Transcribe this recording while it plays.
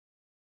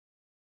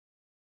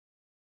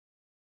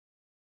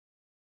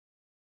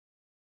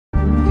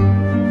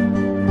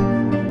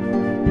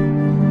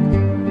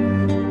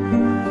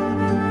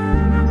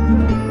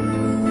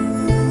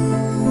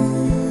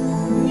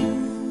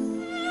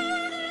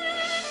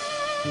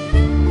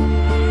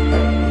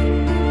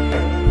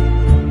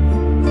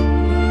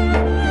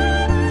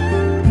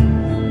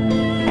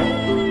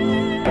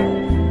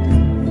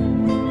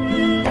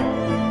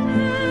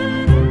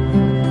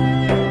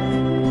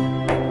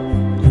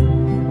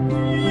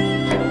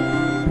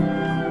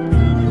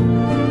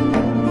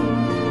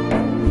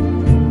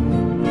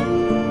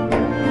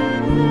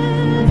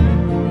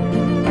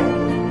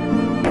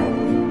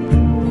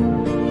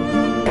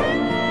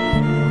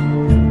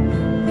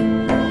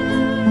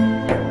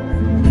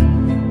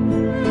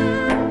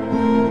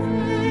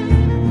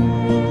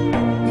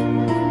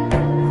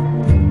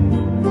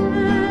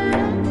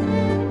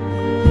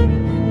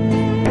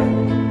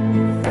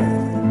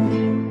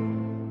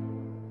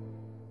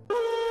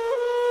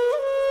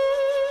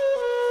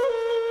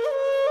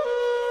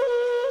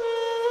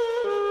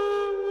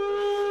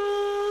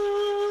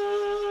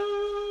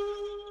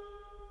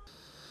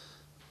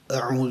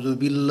أعوذ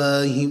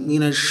بالله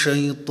من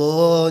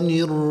الشيطان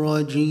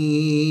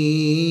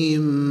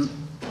الرجيم.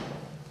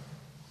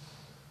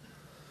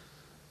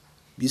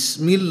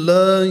 بسم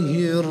الله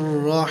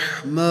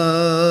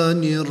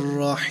الرحمن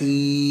الرحيم.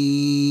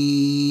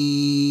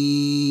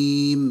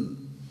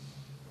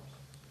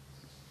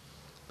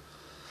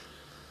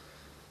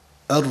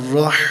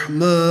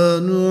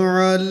 الرحمن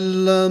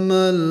علم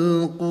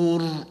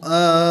القرآن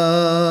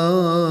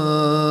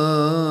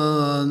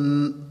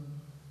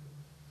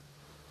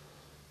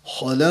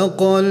خلق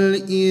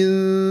الإنسان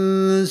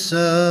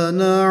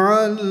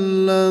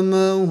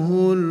علمه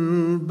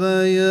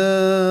البيان.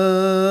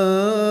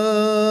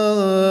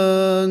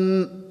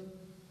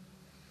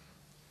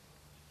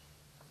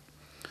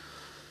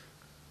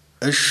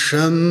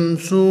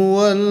 الشمس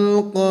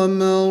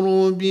والقمر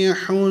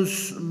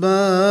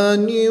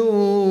بحسبان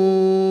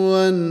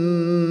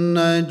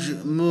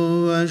والنجم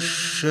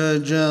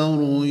والشجر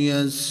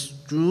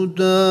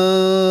يسجدان.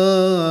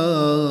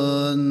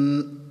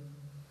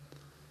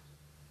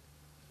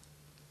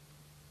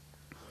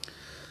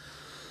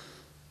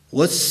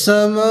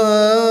 والسماء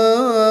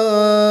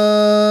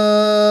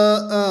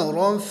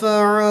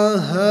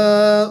رفعها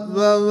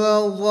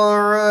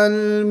ووضع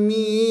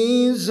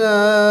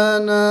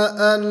الميزان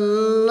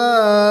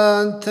ألا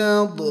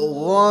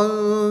تطغوا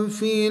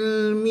في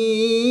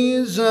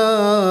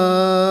الميزان.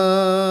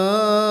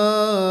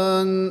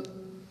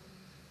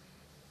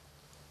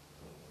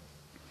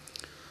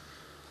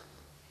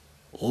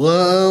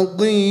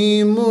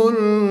 وأقيموا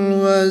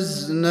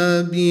الوزن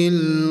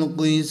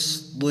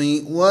بالقسط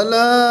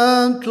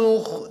ولا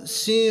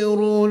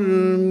تخسروا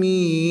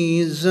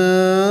الميزان.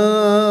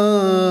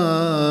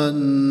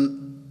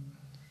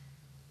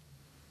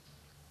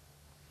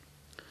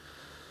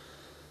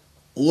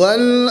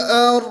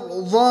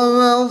 والأرض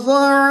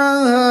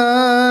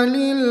وضعها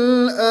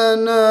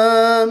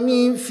للأنام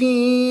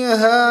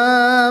فيها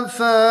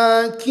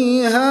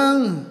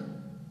فاكهة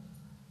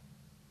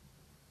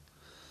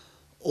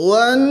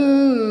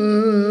والنخل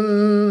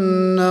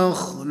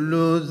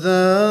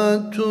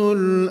ذات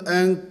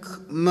الأكمام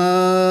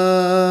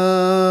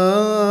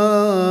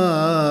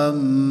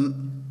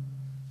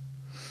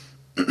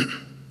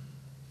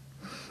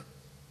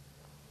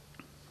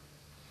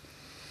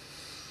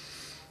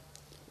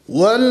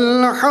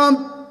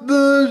والحب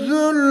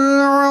ذو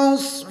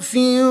العصف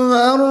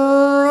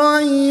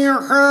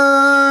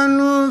والريحان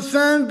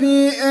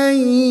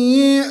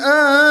فبأي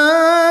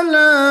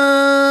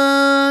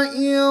آلاء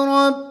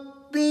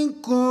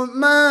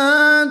ربكما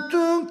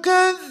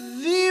تكذبان.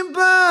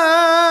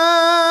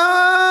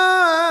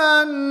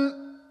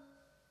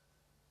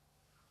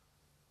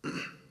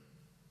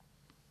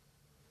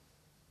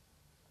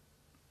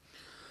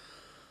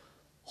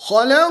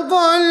 خلق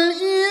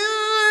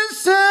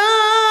الإنسان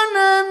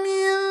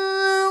من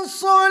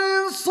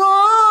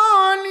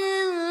صلصال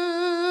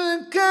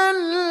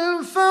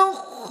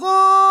كالفخار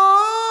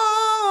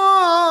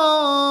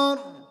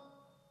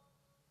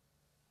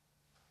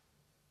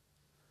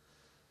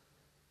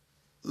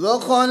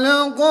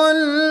وخلق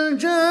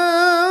الجن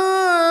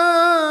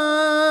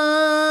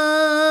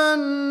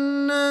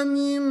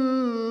من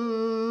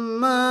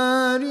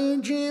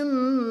مارج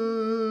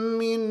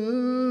من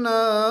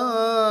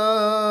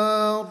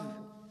نار.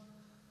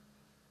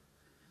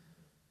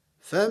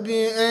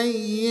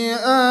 فبأي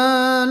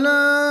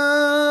آلاء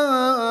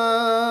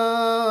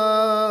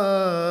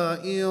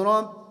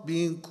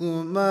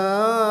ربكما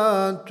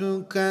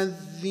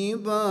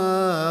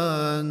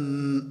تكذبان.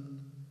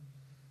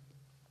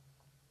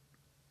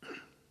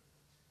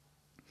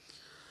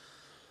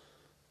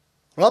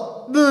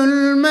 رب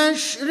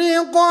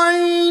المشرقين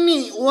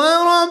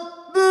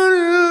ورب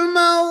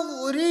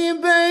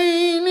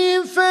المغربين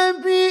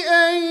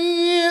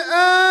فبأي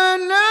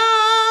آلاء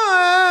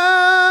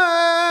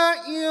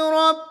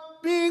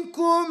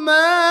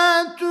ربكما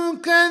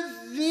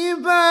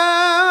تكذبان.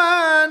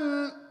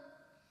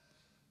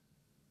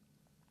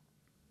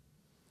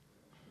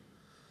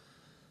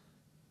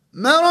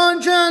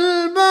 مرج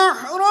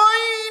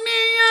البحرين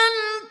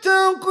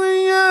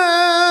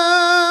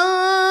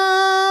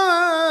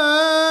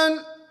يلتقيان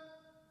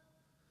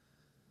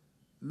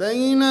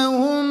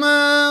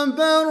بينهما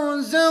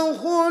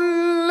برزخ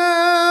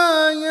لا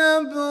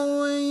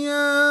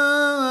يبغيان.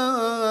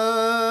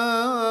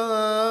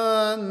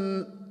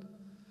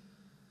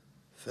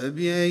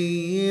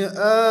 فبأي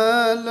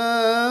آلاء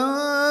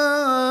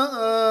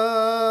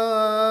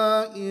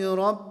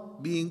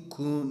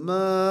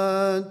ربكما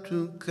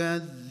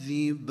تكذبان.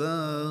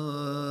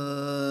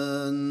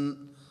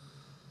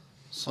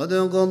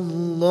 صدق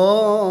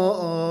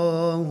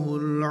الله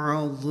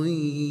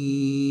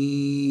العظيم.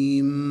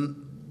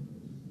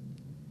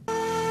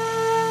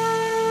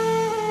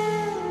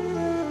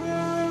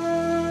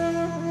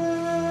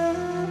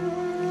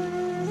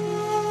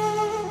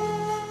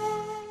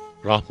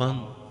 Rahman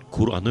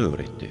Kur'an'ı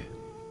öğretti.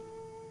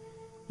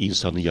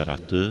 İnsanı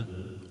yarattı,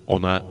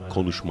 ona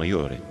konuşmayı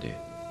öğretti.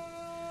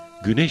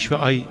 Güneş ve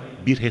ay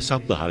bir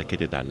hesapla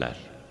hareket ederler.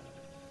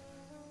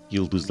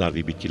 Yıldızlar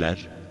ve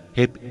bitkiler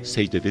hep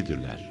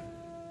secdededirler.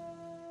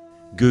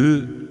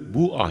 Göğü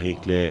bu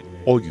ahenkle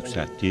O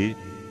yükseltti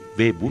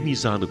ve bu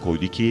mizanı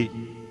koydu ki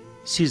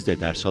siz de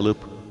ders alıp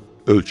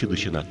ölçü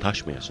dışına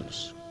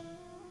taşmayasınız.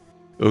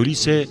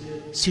 Öyleyse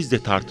siz de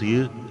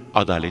tartıyı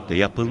adaletle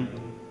yapın,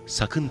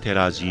 sakın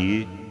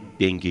teraziyi,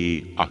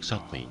 dengeyi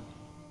aksatmayın.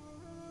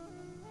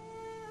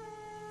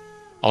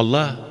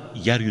 Allah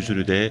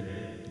yeryüzünü de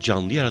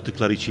canlı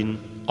yaratıklar için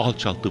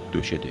alçaltıp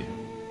döşedi.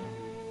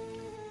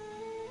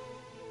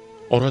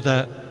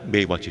 Orada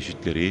meyve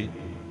çeşitleri,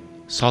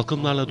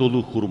 salkımlarla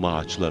dolu hurma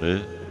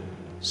ağaçları,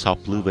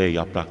 saplı ve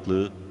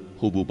yapraklı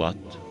hububat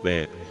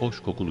ve hoş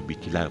kokulu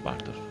bitkiler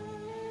vardır.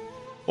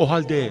 O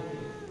halde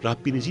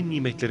Rabbinizin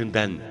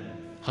nimetlerinden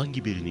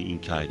hangi birini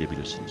inkar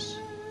edebilirsiniz?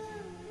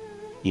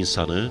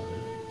 İnsanı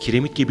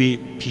kiremit gibi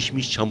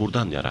pişmiş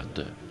çamurdan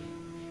yarattı.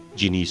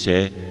 Cini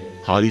ise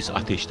halis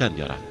ateşten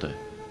yarattı.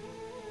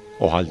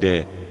 O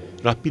halde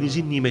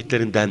Rabbinizin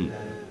nimetlerinden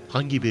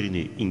hangi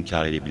birini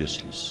inkar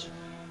edebilirsiniz?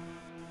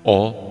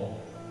 O,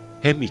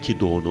 hem iki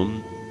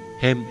doğunun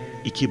hem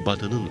iki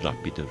batının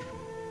Rabbidir.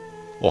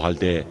 O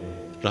halde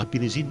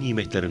Rabbinizin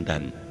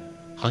nimetlerinden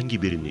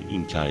hangi birini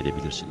inkar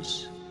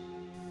edebilirsiniz?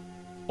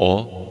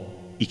 O,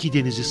 iki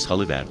denizi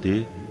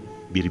salıverdi,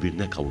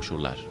 birbirine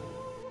kavuşurlar.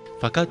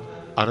 Fakat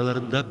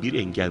aralarında bir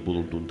engel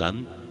bulunduğundan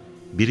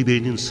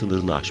birbirinin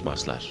sınırını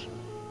aşmazlar.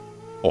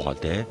 O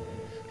halde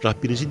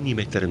Rabbinizin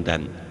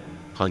nimetlerinden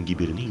hangi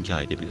birini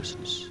inkar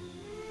edebilirsiniz?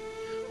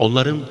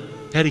 Onların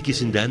her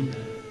ikisinden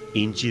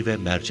inci ve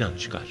mercan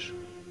çıkar.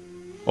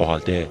 O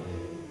halde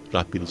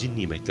Rabbinizin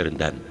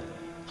nimetlerinden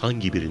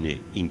hangi birini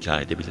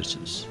inkar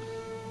edebilirsiniz?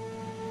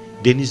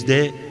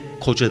 Denizde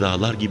koca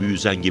dağlar gibi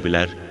yüzen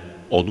gemiler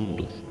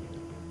O'nundur.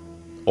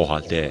 O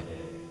halde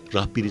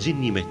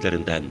Rabbinizin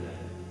nimetlerinden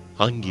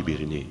hangi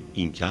birini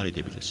inkar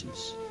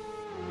edebilirsiniz?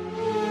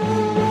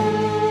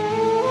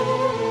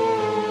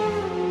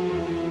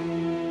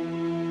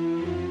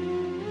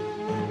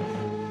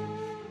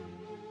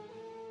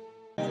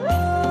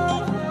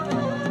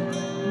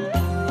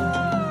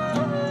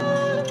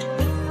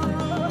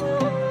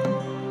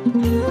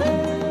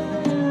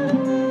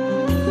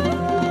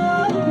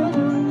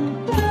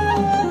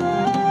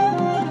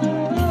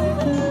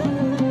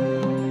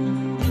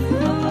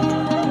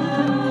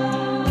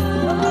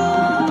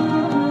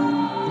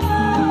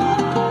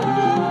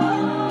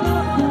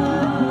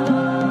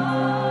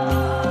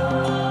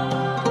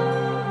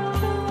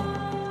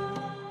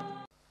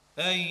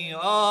 Ey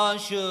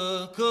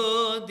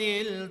aşık-ı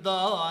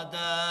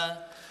dildade,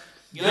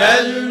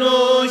 Gel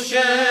nuş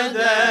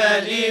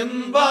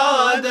edelim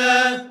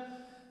bade.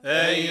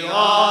 Ey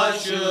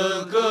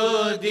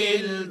aşık-ı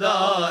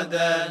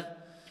dildade,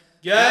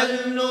 gel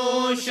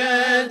nuş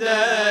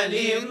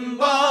edelim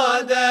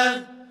bade.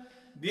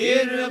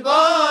 Bir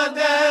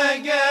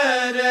bade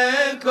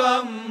gerek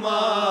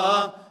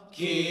ama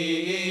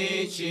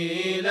ki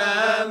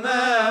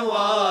içileme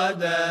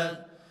vade.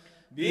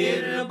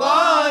 Bir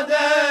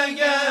bade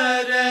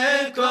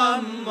gerek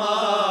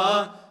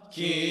ama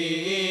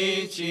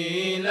ki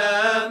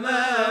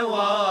içileme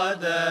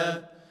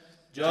vade.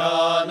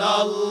 Can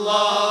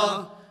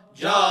Allah,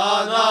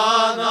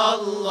 Canan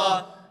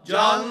Allah,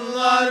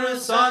 canlar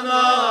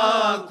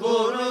sana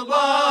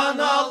kurban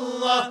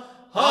Allah.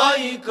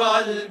 Hay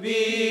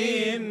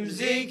kalbim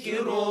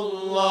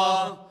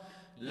zikrullah,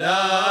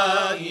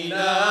 la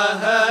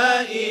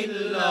ilahe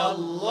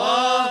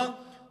illallah,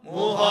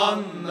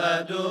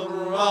 Muhammedur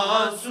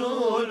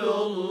Resulullah.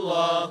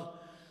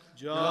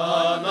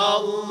 Can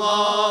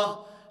Allah,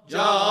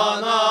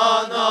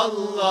 Canan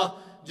Allah,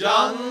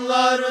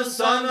 canlar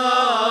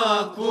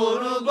sana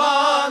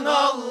kurban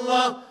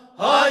Allah.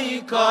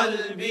 Hay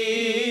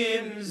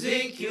kalbim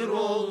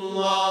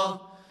zikrullah,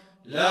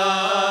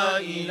 la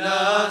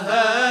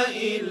ilahe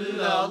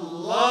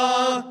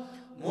illallah,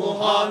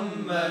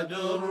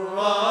 Muhammedur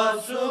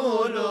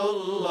Resulullah.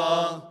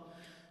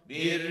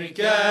 Bir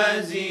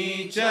kez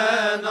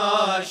içen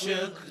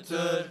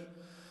aşıktır,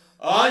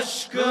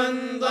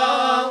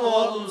 aşkında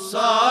ol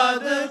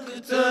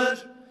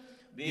sadıktır.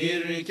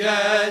 Bir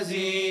kez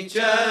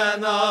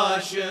içen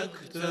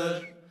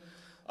aşıktır,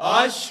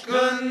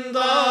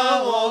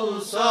 aşkında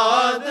ol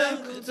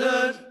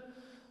sadıktır.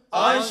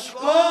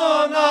 Aşk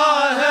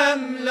ona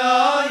hem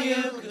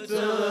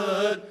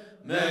layıktır,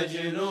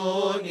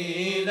 Mecnun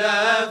ile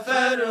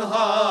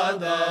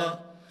Ferhada.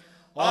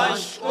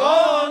 Aşk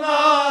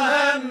ona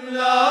hem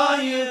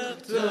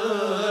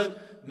layıktır,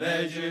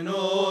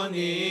 Mecnun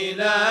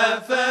ile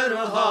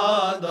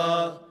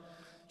Ferhada.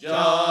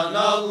 Can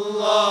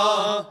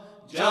Allah,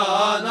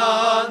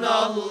 Canan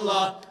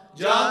Allah,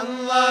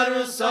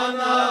 canlar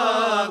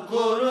sana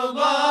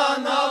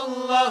kurban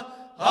Allah.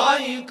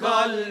 Hay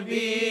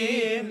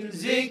kalbim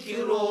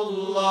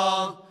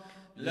zikrullah,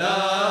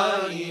 la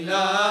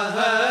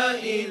ilahe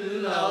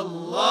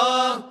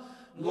illallah,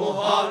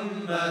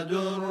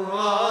 Muhammedur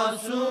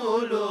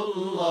Resulullah.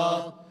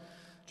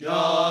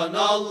 Can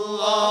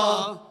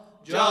Allah,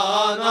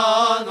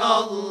 Canan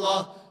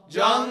Allah,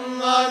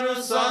 canlar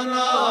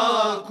sana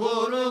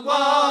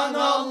kurban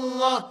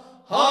Allah.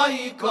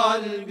 Hay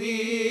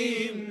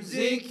kalbim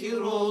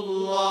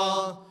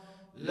zikrullah,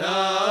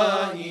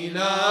 La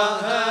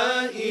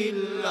ilahe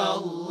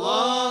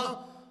illallah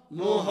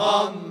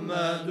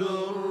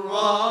Muhammedur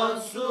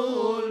Resulullah.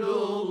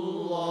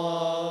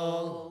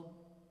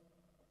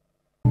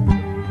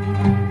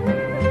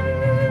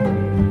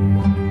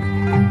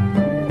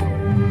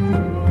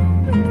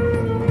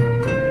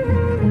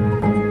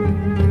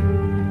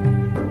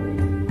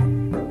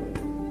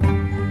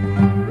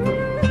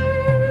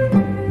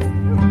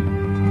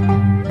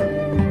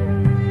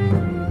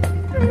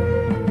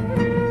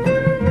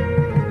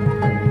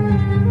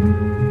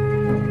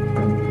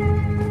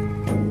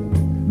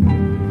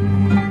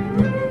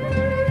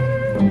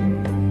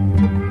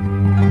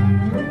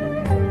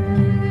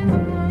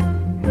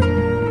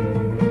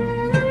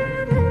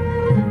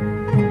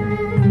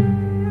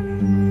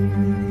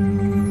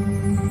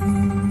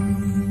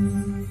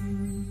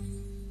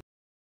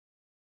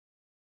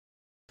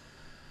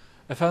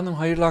 Efendim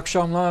hayırlı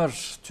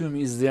akşamlar tüm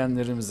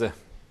izleyenlerimize.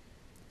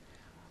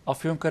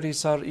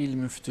 Afyonkarahisar İl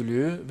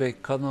Müftülüğü ve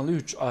Kanal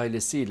 3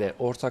 ailesiyle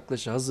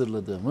ortaklaşa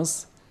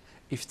hazırladığımız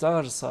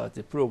İftar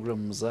Saati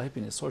programımıza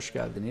hepiniz hoş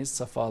geldiniz,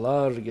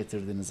 sefalar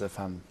getirdiniz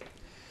efendim.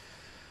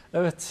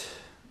 Evet,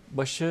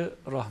 başı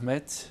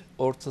rahmet,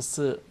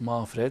 ortası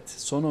mağfiret,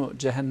 sonu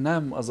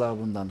cehennem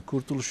azabından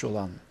kurtuluş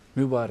olan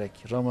mübarek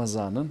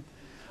Ramazan'ın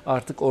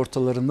artık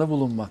ortalarında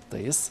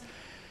bulunmaktayız.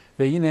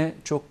 Ve yine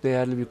çok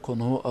değerli bir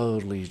konuğu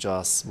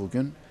ağırlayacağız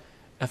bugün.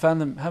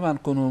 Efendim hemen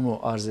konuğumu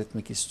arz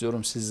etmek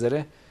istiyorum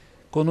sizlere.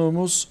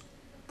 Konuğumuz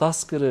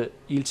Daskırı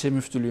İlçe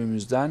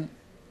Müftülüğümüzden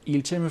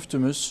İlçe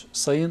Müftümüz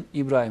Sayın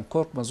İbrahim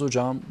Korkmaz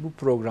Hocam bu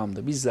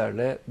programda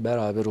bizlerle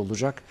beraber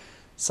olacak.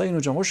 Sayın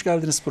Hocam hoş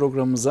geldiniz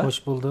programımıza.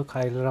 Hoş bulduk.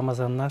 Hayırlı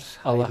Ramazanlar.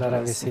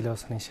 Hayırlara vesile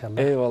olsun inşallah.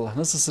 Eyvallah.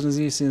 Nasılsınız?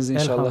 İyisiniz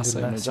inşallah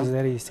Sayın Hocam.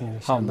 Sizler iyisiniz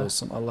inşallah.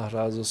 Hamdolsun. Allah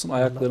razı olsun.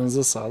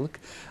 Ayaklarınıza sağlık.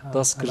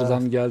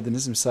 Daskırı'dan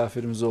geldiniz,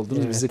 misafirimiz oldunuz.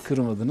 Evet. Bizi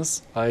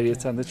kırmadınız.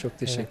 Ayrıyeten de çok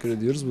teşekkür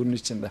ediyoruz bunun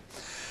için de.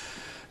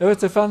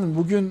 Evet efendim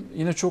bugün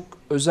yine çok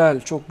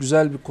özel, çok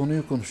güzel bir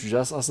konuyu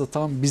konuşacağız. Aslında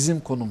tam bizim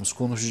konumuz,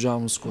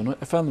 konuşacağımız konu.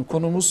 Efendim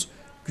konumuz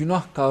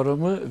günah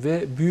kavramı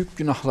ve büyük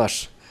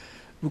günahlar.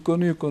 Bu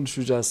konuyu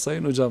konuşacağız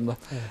Sayın Hocam'la.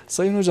 Evet.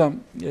 Sayın Hocam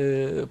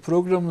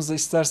programımıza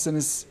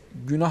isterseniz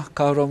günah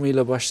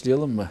kavramıyla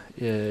başlayalım mı?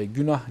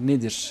 Günah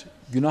nedir?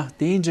 Günah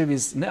deyince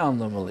biz ne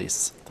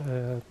anlamalıyız?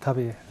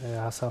 Tabii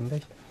Hasan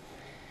Bey.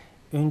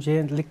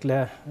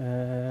 Öncelikle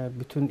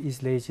bütün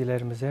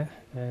izleyicilerimize,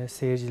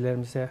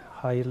 seyircilerimize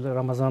hayırlı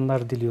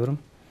Ramazanlar diliyorum.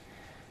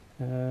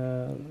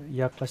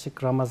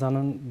 Yaklaşık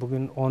Ramazan'ın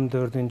bugün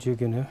 14.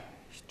 günü,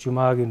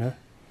 Cuma günü.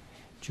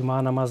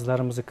 Cuma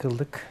namazlarımızı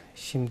kıldık.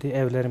 Şimdi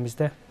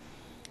evlerimizde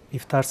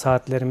iftar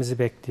saatlerimizi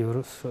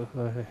bekliyoruz.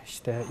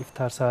 İşte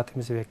iftar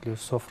saatimizi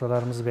bekliyoruz,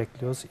 sofralarımızı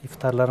bekliyoruz.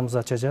 İftarlarımızı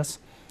açacağız.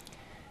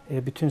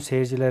 Bütün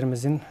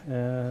seyircilerimizin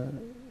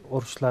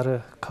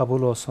oruçları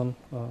kabul olsun,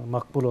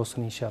 makbul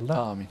olsun inşallah.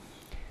 Amin.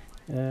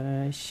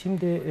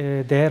 Şimdi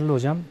değerli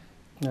hocam,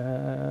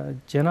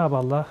 Cenab-ı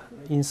Allah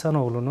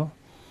insanoğlunu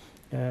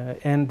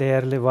en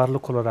değerli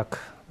varlık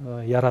olarak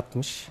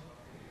yaratmış.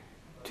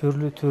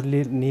 Türlü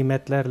türlü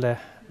nimetlerle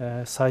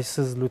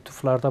sayısız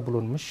lütuflarda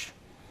bulunmuş.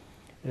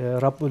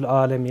 Rabbül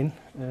Alemin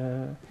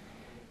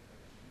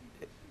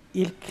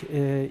ilk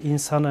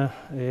insanı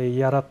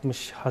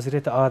yaratmış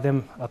Hazreti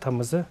Adem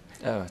atamızı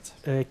evet.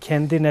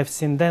 Kendi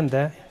nefsinden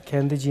de,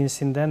 kendi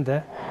cinsinden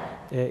de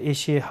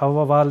eşi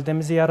Havva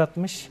validemizi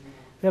yaratmış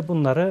ve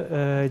bunları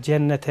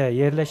cennete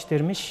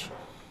yerleştirmiş.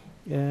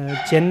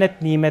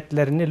 Cennet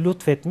nimetlerini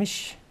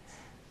lütfetmiş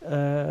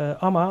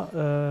ama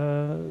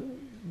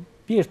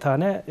bir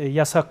tane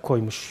yasak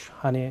koymuş.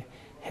 Hani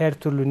her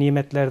türlü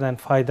nimetlerden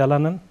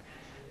faydalanın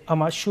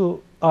ama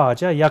şu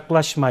ağaca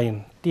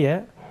yaklaşmayın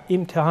diye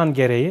imtihan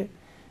gereği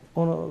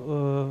onu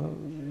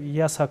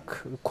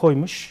yasak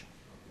koymuş.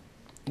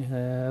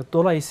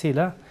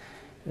 Dolayısıyla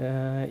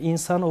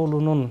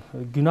insanoğlunun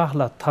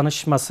günahla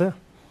tanışması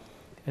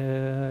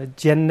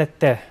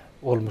cennette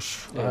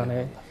olmuş.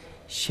 Yani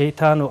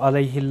şeytanu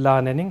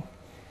aleyhillanenin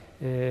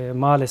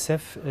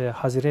maalesef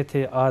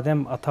Hazreti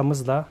Adem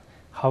atamızla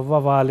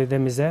Havva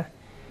validemize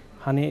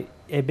hani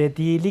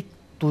ebedilik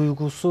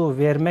duygusu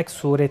vermek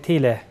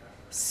suretiyle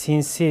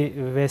sinsi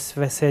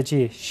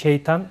vesveseci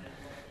şeytan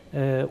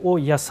o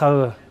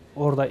yasağı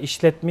orada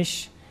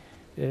işletmiş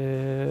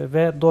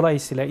ve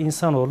dolayısıyla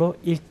insanoğlu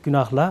ilk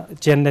günahla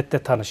cennette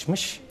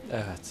tanışmış.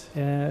 Evet.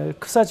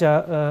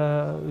 Kısaca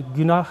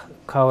günah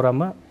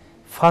kavramı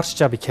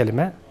Farsça bir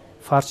kelime.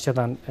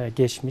 Farsçadan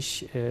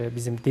geçmiş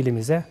bizim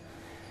dilimize.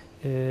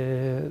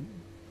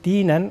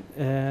 Dinen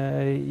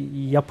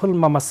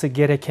yapılmaması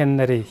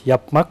gerekenleri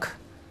yapmak,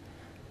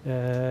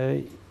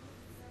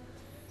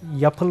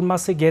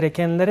 yapılması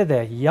gerekenleri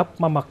de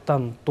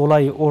yapmamaktan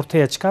dolayı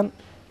ortaya çıkan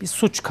bir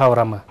suç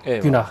kavramı,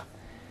 eyvallah, günah.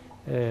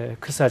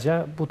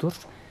 Kısaca budur.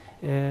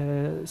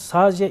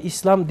 Sadece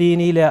İslam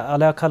diniyle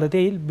alakalı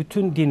değil,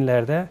 bütün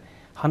dinlerde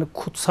hani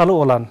kutsalı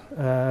olan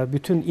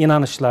bütün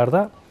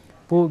inanışlarda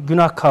bu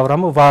günah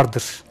kavramı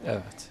vardır.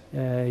 Evet.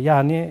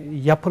 Yani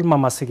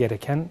yapılmaması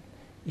gereken,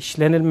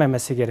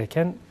 işlenilmemesi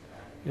gereken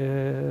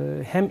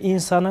hem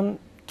insanın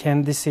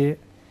kendisi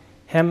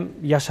hem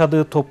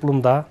yaşadığı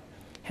toplumda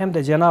hem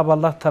de Cenab-ı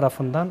Allah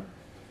tarafından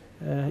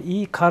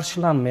iyi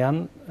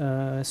karşılanmayan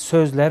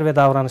sözler ve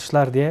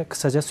davranışlar diye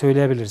kısaca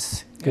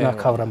söyleyebiliriz günah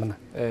kavramını.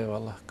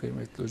 Eyvallah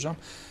kıymetli hocam.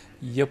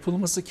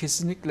 Yapılması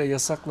kesinlikle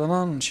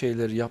yasaklanan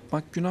şeyleri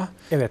yapmak günah.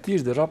 Evet.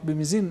 Bir de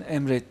Rabbimizin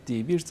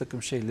emrettiği bir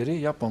takım şeyleri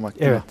yapmamak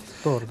günah. Evet,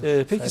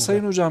 doğrudur. Peki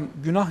Sayın Hocam,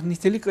 günah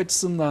nitelik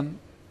açısından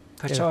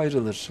kaça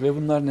ayrılır ve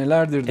bunlar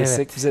nelerdir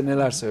desek bize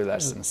neler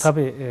söylersiniz?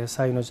 Tabii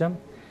Sayın Hocam.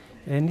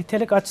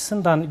 Nitelik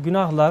açısından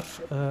günahlar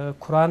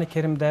Kur'an-ı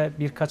Kerim'de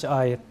birkaç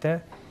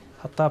ayette,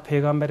 hatta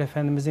Peygamber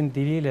Efendimizin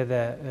diliyle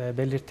de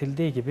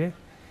belirtildiği gibi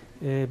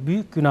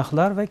büyük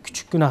günahlar ve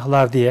küçük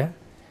günahlar diye,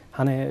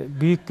 hani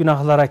büyük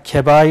günahlara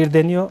kebair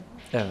deniyor.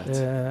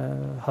 Evet.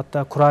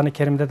 Hatta Kur'an-ı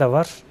Kerim'de de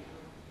var.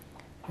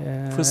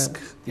 Fısk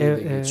diye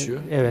de geçiyor.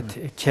 Evet,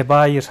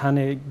 kebair,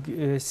 hani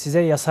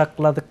size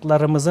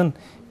yasakladıklarımızın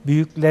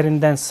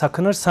büyüklerinden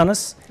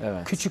sakınırsanız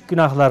küçük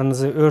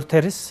günahlarınızı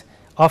örteriz,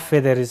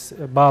 affederiz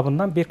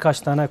babından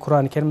birkaç tane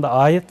Kur'an-ı Kerim'de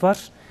ayet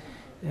var.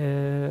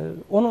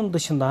 Onun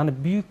dışında hani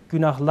büyük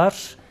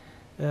günahlar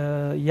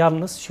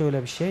yalnız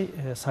şöyle bir şey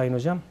Sayın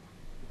Hocam,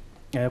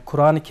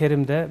 Kur'an-ı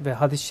Kerim'de ve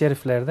hadis-i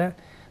şeriflerde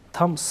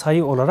tam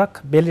sayı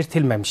olarak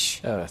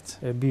belirtilmemiş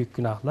büyük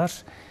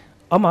günahlar.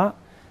 Ama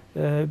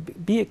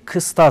bir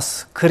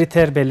kıstas,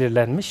 kriter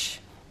belirlenmiş.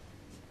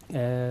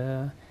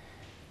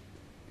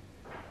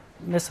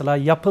 Mesela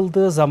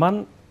yapıldığı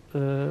zaman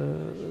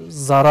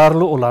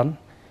zararlı olan,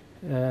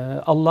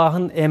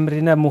 Allah'ın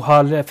emrine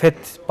muhalefet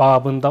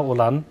babında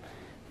olan,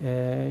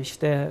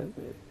 işte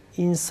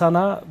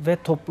insana ve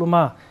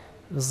topluma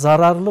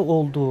zararlı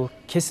olduğu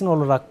kesin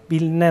olarak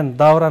bilinen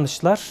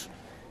davranışlar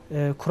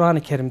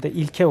Kur'an-ı Kerim'de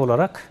ilke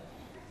olarak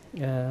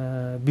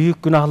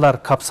büyük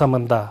günahlar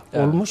kapsamında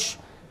olmuş.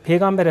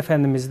 Peygamber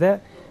Efendimiz de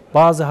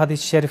bazı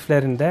hadis-i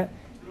şeriflerinde,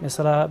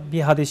 mesela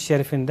bir hadis-i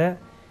şerifinde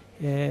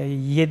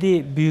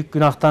 7 büyük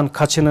günahtan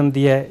kaçının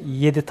diye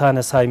 7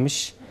 tane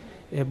saymış.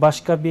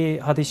 Başka bir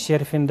hadis-i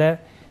şerifinde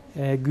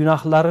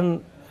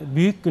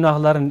büyük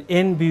günahların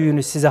en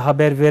büyüğünü size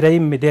haber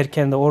vereyim mi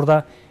derken de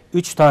orada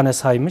 3 tane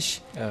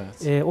saymış.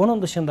 Evet.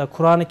 Onun dışında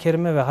Kur'an-ı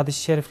Kerim'e ve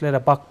hadis-i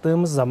şeriflere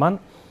baktığımız zaman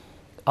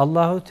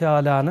Allahu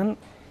Teala'nın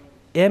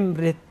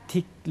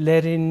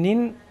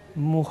emrettiklerinin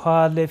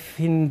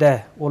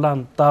muhalefinde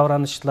olan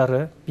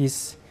davranışları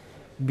biz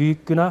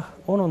büyük günah,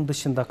 onun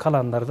dışında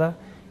kalanları da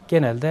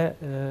genelde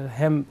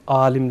hem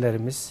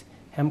alimlerimiz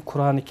hem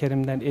Kur'an-ı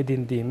Kerim'den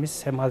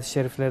edindiğimiz hem hadis-i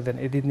şeriflerden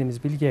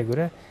edindiğimiz bilgiye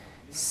göre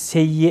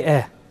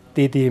seyyiye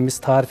dediğimiz,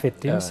 tarif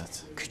ettiğimiz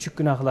küçük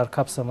günahlar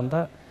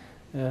kapsamında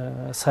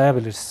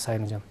sayabiliriz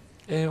Sayın Hocam.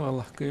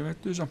 Eyvallah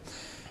kıymetli hocam.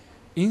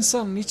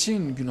 İnsan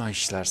niçin günah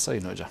işler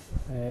Sayın Hocam?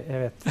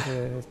 Evet,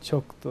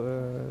 çok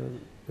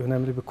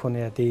önemli bir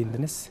konuya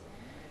değindiniz.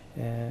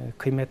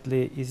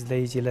 Kıymetli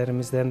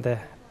izleyicilerimizden de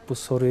bu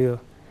soruyu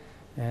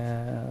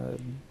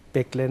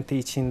beklenti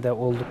içinde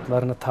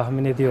olduklarını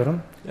tahmin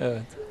ediyorum.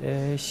 Evet.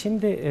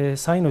 Şimdi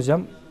Sayın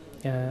Hocam,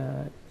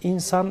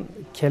 insan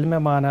kelime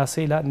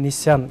manasıyla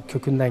nisyan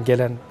kökünden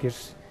gelen bir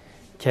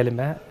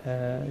kelime.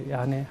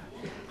 Yani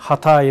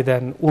hata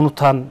eden,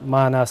 unutan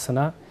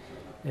manasına.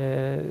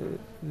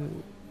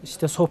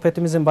 İşte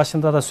sohbetimizin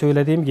başında da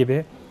söylediğim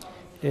gibi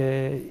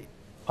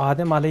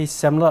Adem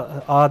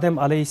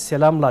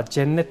Aleyhisselam'la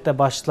cennette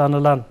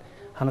başlanılan,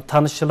 hani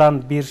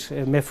tanışılan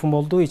bir mefhum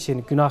olduğu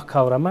için günah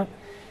kavramı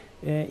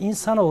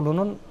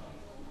insanoğlunun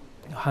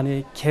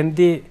hani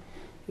kendi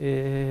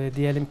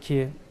diyelim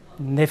ki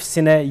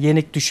nefsine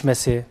yenik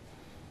düşmesi,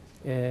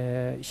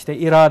 işte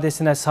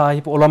iradesine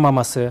sahip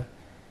olamaması,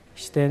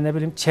 işte ne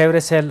bileyim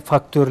çevresel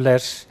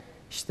faktörler,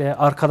 işte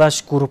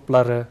arkadaş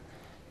grupları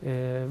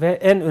ve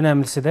en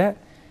önemlisi de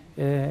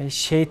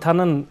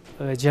şeytanın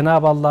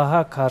Cenab-ı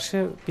Allah'a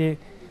karşı bir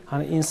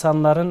hani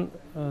insanların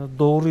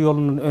doğru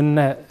yolunun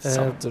önüne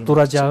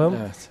duracağım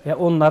ve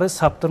onları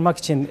saptırmak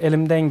için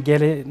elimden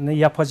geleni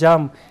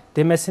yapacağım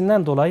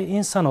demesinden dolayı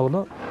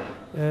insanoğlu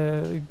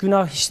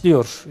günah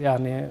işliyor.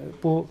 Yani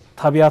bu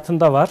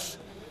tabiatında var.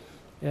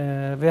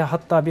 Ve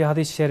hatta bir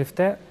hadis-i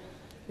şerifte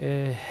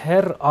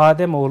her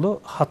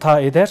Ademoğlu hata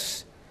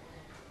eder.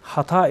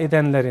 Hata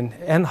edenlerin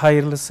en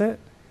hayırlısı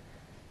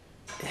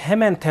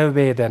hemen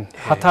tevbe eden,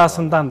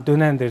 hatasından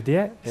dönendir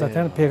diye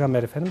zaten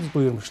Peygamber Efendimiz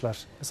buyurmuşlar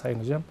Sayın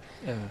Hocam.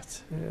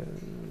 Evet.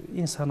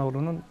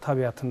 İnsanoğlunun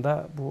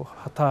tabiatında bu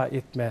hata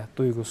etme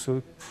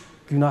duygusu,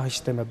 günah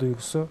işleme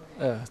duygusu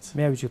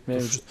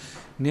mevcuttur.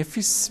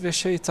 Nefis ve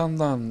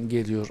şeytandan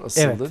geliyor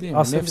aslında değil mi?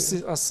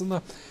 Nefsi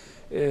aslında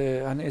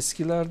hani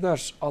eskiler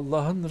der,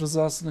 Allah'ın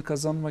rızasını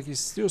kazanmak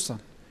istiyorsan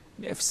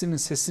nefsinin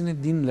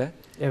sesini dinle.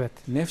 Evet.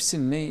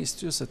 Nefsin neyi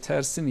istiyorsa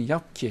tersini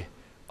yap ki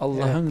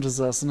Allah'ın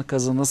rızasını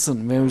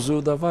kazanasın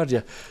mevzu da var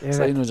ya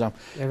Sayın Hocam.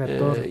 Evet,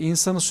 doğru.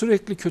 İnsanı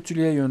sürekli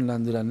kötülüğe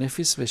yönlendiren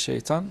nefis ve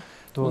şeytan,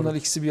 bunlar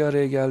ikisi bir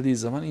araya geldiği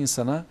zaman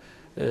insana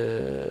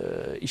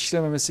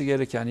işlememesi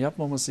gereken,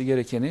 yapmaması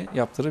gerekeni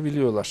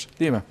yaptırabiliyorlar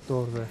değil mi?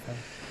 Doğrudur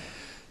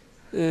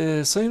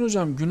efendim. Sayın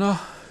Hocam,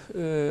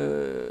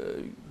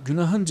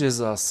 günahın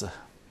cezası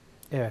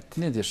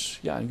nedir?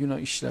 Yani günah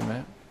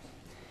işleme.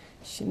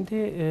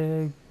 Şimdi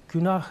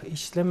günah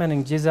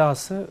işlemenin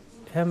cezası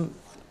hem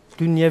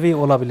dünyevi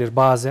olabilir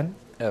bazen.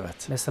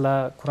 Evet.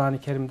 Mesela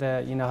Kur'an-ı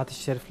Kerim'de yine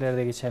hadis-i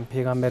şeriflerde geçen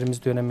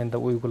Peygamberimiz döneminde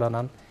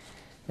uygulanan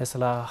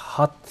mesela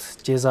had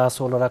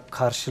cezası olarak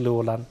karşılığı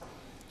olan,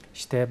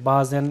 işte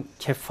bazen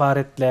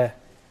kefaretle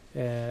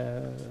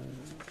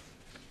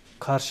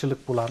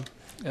karşılık bulan,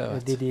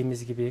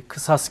 dediğimiz gibi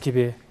kısas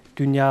gibi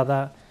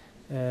dünyada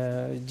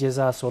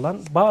cezası olan,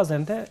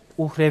 bazen de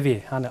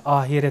uhrevi, hani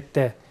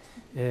ahirette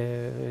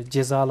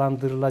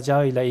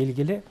cezalandırılacağıyla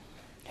ilgili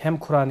hem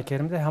Kur'an-ı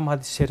Kerim'de hem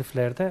hadis-i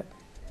şeriflerde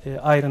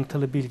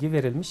ayrıntılı bilgi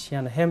verilmiş.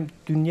 Yani hem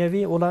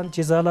dünyevi olan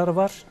cezaları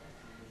var,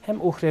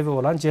 hem uhrevi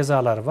olan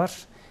cezaları var.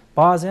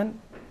 Bazen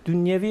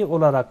dünyevi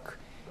olarak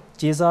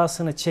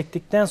cezasını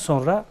çektikten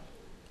sonra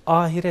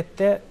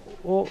ahirette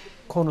o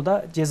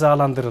konuda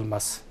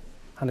cezalandırılmaz.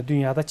 Hani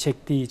dünyada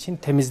çektiği için,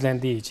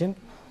 temizlendiği için.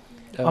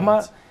 Evet.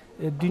 Ama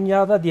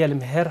dünyada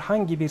diyelim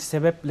herhangi bir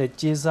sebeple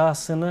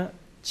cezasını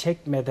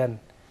çekmeden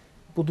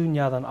bu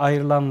dünyadan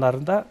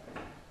ayrılanların da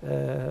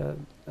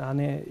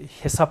hani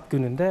hesap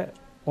gününde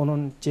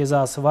onun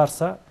cezası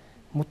varsa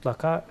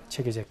mutlaka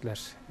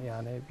çekecekler.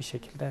 Yani bir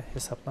şekilde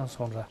hesaptan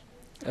sonra.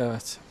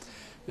 Evet.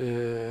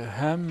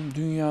 Hem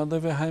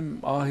dünyada ve hem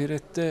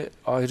ahirette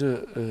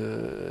ayrı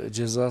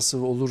cezası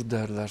olur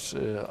derler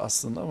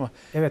aslında ama.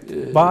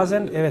 Evet,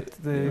 bazen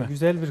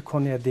güzel bir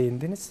konuya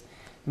değindiniz.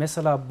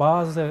 Mesela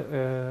bazı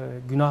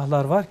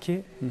günahlar var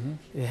ki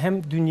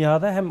hem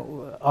dünyada hem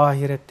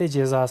ahirette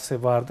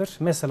cezası vardır.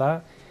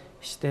 Mesela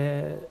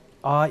işte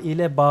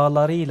aile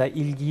bağlarıyla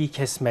ilgiyi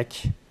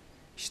kesmek,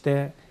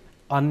 işte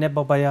anne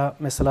babaya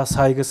mesela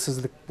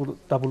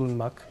saygısızlıkta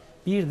bulunmak,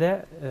 bir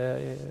de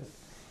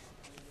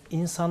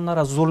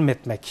insanlara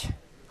zulmetmek.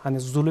 Hani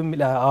zulüm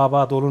ile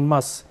abad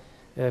olunmaz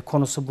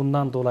konusu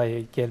bundan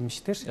dolayı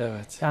gelmiştir.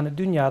 Evet. Yani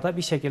dünyada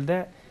bir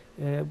şekilde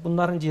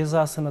bunların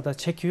cezasını da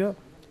çekiyor.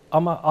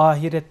 Ama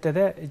ahirette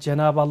de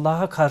Cenab-ı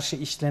Allah'a karşı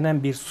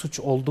işlenen bir suç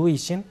olduğu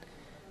için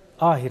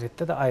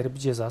ahirette de ayrı bir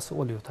cezası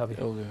oluyor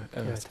tabii. Oluyor,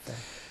 evet.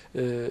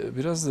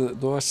 Biraz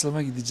da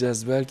doğaçlama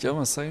gideceğiz belki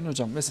ama Sayın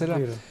Hocam mesela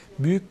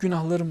büyük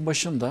günahların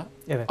başında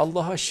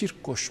Allah'a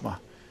şirk koşma.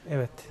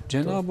 Evet.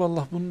 Cenab-ı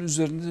Allah bunun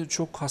üzerinde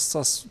çok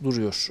hassas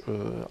duruyor.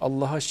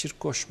 Allah'a şirk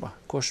koşma.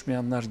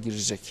 Koşmayanlar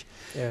girecek.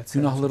 Evet,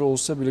 günahları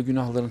olsa bile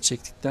günahlarını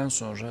çektikten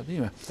sonra, değil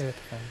mi? Evet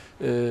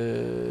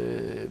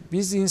efendim.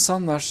 Biz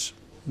insanlar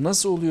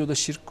nasıl oluyor da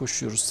şirk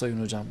koşuyoruz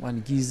Sayın Hocam? Hani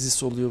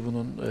gizlisi oluyor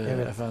bunun,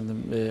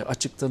 efendim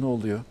açıktanı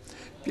oluyor.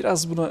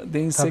 Biraz buna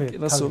değinsek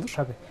nasıl olur?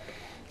 Tabii.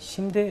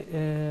 Şimdi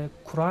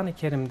Kur'an-ı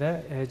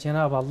Kerim'de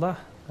Cenab-ı Allah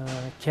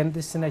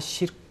kendisine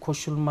şirk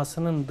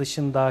koşulmasının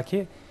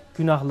dışındaki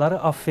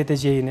günahları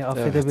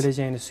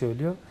affedebileceğini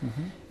söylüyor.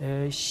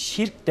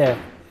 Şirk de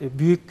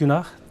büyük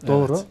günah,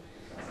 doğru. Evet.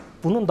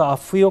 Bunun da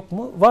affı yok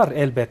mu? Var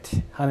elbet.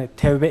 Hani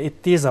tevbe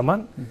ettiği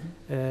zaman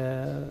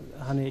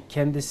hani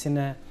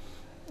kendisine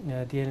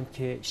diyelim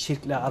ki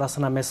şirkle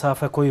arasına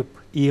mesafe koyup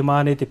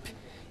iman edip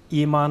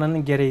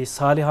imanının gereği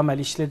salih amel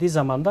işlediği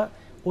zaman da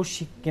o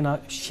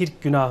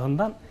şirk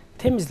günahından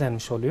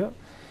temizlenmiş oluyor.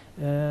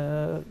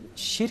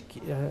 Şirk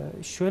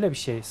şöyle bir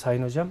şey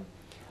Sayın Hocam.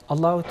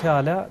 Allahu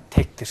Teala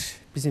tektir.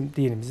 Bizim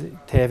dinimiz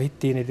tevhid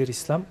dinidir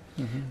İslam.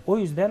 O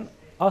yüzden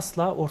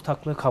asla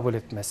ortaklığı kabul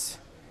etmez.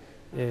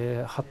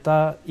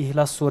 Hatta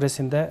İhlas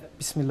suresinde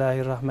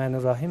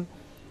Bismillahirrahmanirrahim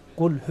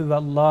Kul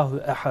huvallahu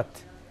ehad,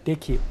 de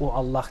ki o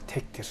Allah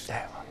tektir.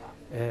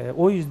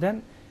 O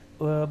yüzden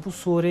bu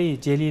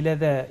sureyi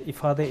Celile'de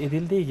ifade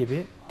edildiği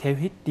gibi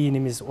tevhid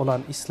dinimiz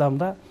olan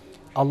İslam'da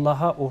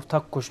Allah'a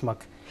ortak koşmak,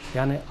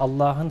 yani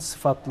Allah'ın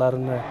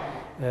sıfatlarını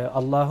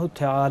Allahu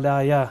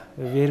Teala'ya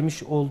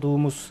vermiş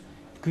olduğumuz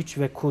güç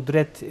ve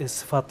kudret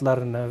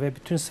sıfatlarını ve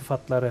bütün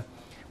sıfatları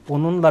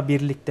onunla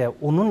birlikte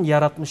onun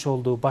yaratmış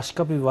olduğu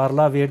başka bir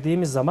varlığa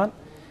verdiğimiz zaman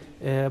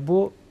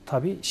bu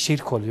tabi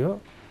şirk oluyor.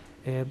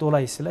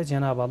 Dolayısıyla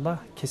Cenab-ı Allah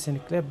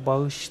kesinlikle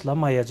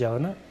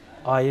bağışlamayacağını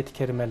ayet-i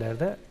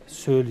kerimelerde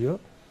söylüyor.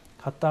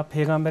 Hatta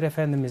Peygamber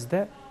Efendimiz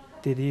de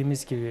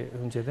dediğimiz gibi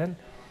önceden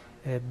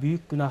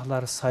büyük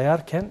günahları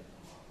sayarken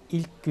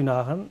ilk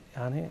günahın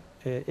yani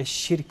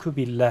eşşirkü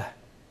billah,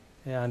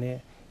 yani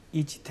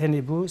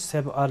ictenibu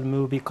seb'al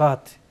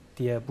mubikat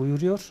diye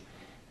buyuruyor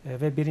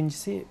ve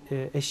birincisi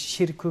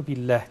eşşirkü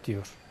billah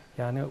diyor.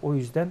 Yani o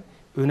yüzden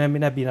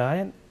önemine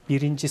binaen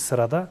birinci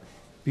sırada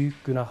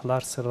büyük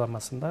günahlar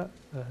sıralamasında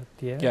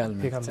diye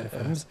gelmekte, Peygamber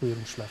Efendimiz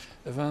buyurmuşlar.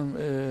 Efendim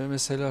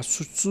mesela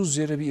suçsuz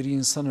yere bir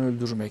insanı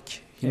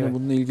öldürmek, yine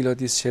bununla ilgili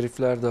hadis-i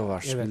şerifler de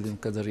var bildiğim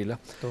kadarıyla.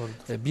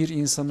 Doğrudur. Bir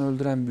insanı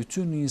öldüren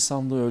bütün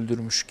insanlığı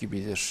öldürmüş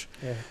gibidir.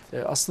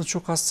 Aslında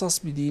çok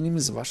hassas bir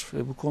dinimiz var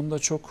ve bu konuda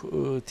çok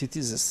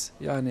titiziz.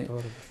 Yani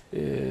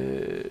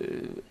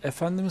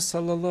Efendimiz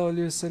sallallahu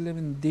aleyhi ve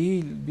sellemin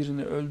değil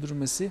birini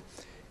öldürmesi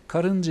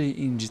karıncayı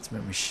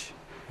incitmemiş.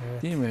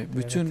 Değil mi?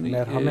 Bütün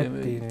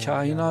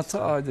kainata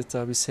yani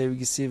adeta bir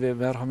sevgisi ve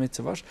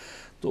merhameti var.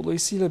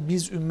 Dolayısıyla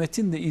biz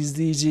ümmetin de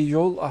izleyeceği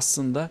yol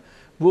aslında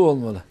bu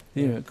olmalı.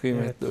 Değil mi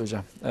kıymetli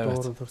hocam? Evet.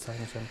 Doğrudur Sayın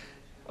Hocam.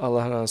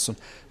 Allah razı olsun.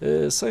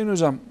 Sayın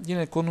hocam,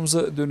 yine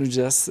konumuza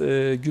döneceğiz.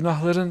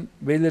 Günahların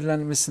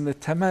belirlenmesinde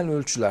temel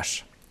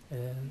ölçüler.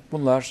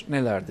 Bunlar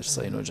nelerdir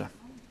Sayın hocam?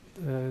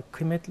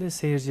 Kıymetli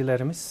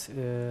seyircilerimiz,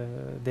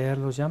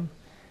 değerli hocam,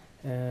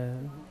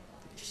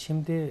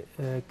 şimdi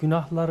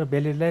günahları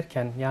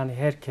belirlerken yani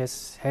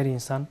herkes, her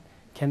insan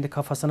kendi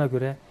kafasına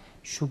göre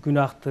şu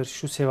günahtır,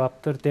 şu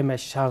sevaptır deme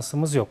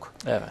şansımız yok.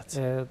 Evet.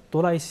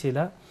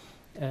 Dolayısıyla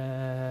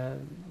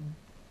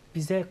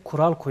bize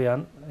kural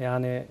koyan,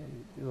 yani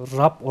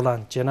Rab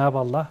olan Cenab-ı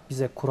Allah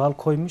bize kural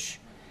koymuş.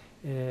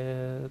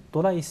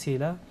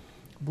 Dolayısıyla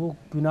bu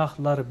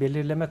günahları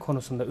belirleme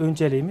konusunda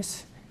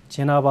önceliğimiz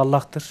Cenab-ı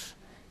Allah'tır.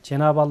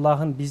 Cenab-ı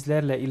Allah'ın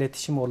bizlerle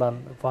iletişimi olan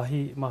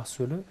vahiy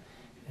mahsulü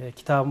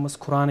kitabımız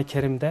Kur'an-ı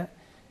Kerim'de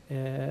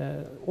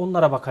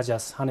onlara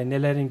bakacağız. Hani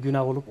nelerin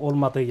günah olup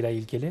olmadığıyla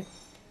ilgili.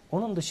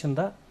 Onun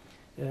dışında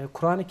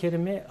Kur'an-ı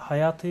Kerim'i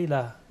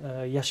hayatıyla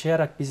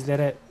yaşayarak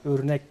bizlere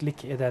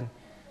örneklik eden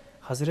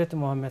Hazreti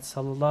Muhammed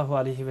sallallahu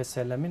aleyhi ve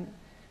sellemin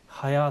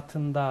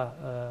hayatında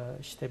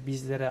işte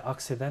bizlere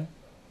akseden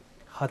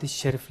hadis-i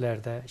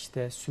şeriflerde,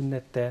 işte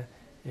sünnette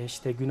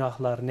işte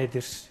günahlar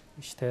nedir,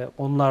 işte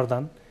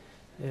onlardan.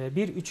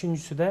 Bir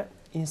üçüncüsü de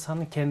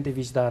insanın kendi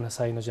vicdanı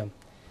Sayın Hocam.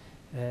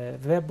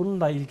 Ve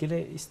bununla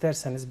ilgili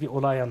isterseniz bir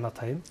olay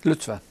anlatayım.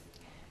 Lütfen.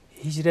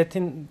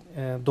 Hicretin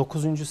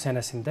 9.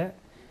 senesinde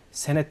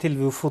Senetil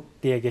Vüfud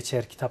diye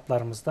geçer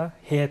kitaplarımızda,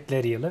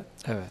 heyetler yılı.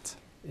 Evet.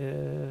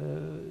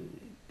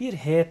 Bir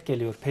heyet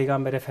geliyor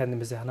Peygamber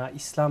Efendimiz'e, hani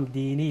İslam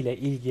diniyle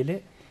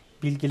ilgili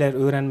bilgiler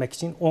öğrenmek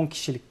için 10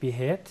 kişilik bir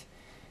heyet.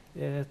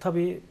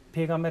 Tabii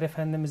Peygamber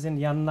Efendimiz'in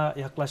yanına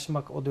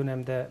yaklaşmak o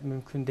dönemde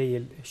mümkün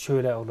değil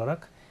şöyle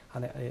olarak.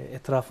 Hani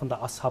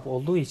etrafında ashab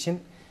olduğu için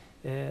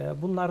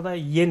bunlar da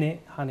yeni,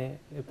 hani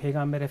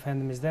Peygamber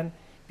Efendimiz'den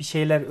bir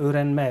şeyler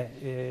öğrenme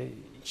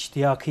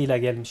iştiyakıyla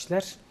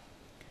gelmişler.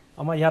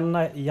 Ama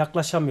yanına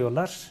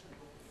yaklaşamıyorlar.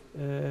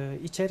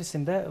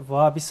 İçerisinde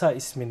Vabisa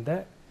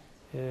isminde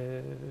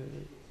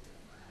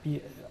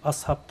bir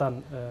ashabtan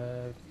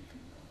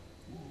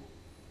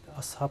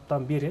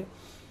biri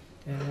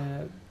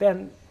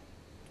ben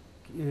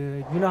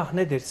günah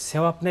nedir,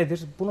 sevap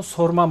nedir bunu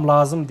sormam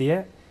lazım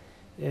diye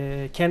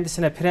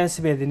kendisine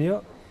prensip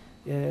ediniyor.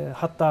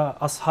 Hatta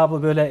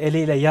ashabı böyle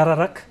eliyle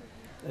yararak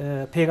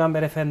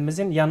Peygamber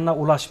Efendimizin yanına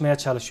ulaşmaya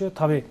çalışıyor.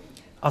 Tabi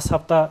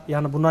ashab da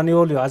yani buna ne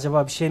oluyor,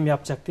 acaba bir şey mi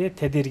yapacak diye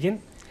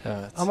tedirgin.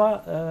 Evet.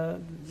 Ama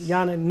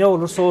yani ne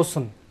olursa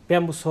olsun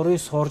ben bu soruyu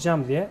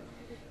soracağım diye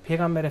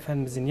Peygamber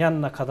Efendimizin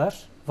yanına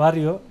kadar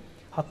varıyor.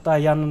 Hatta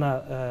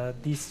yanına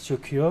diz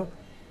çöküyor.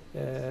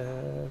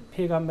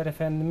 Peygamber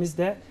Efendimiz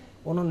de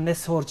onun ne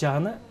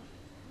soracağını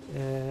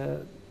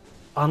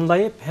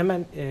anlayıp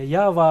hemen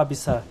ya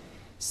Vabisa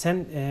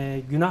sen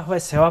günah ve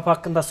sevap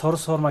hakkında soru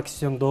sormak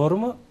istiyorsun, doğru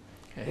mu?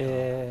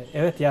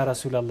 Evet ya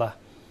Resulallah.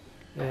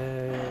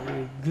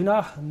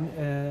 Günah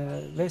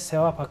ve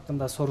sevap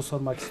hakkında soru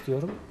sormak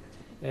istiyorum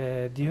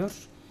diyor.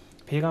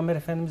 Peygamber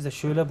Efendimiz de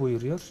şöyle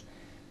buyuruyor.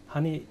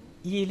 Hani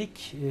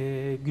iyilik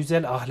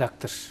güzel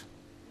ahlaktır.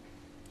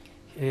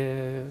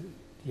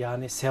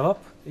 Yani sevap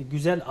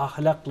güzel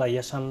ahlakla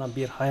yaşanılan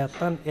bir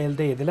hayattan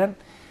elde edilen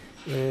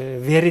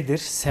veridir,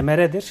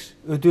 semeredir,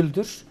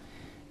 ödüldür.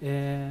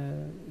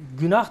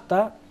 Günah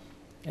da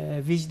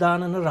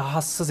vicdanını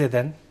rahatsız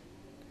eden,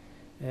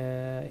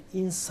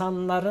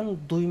 insanların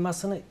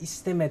duymasını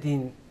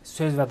istemediğin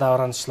söz ve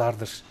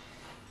davranışlardır.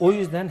 O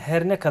yüzden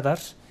her ne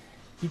kadar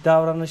bir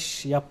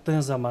davranış yaptığın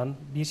zaman,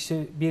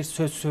 bir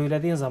söz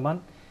söylediğin zaman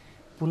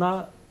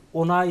buna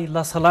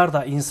onaylasalar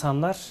da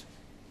insanlar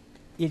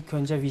ilk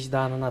önce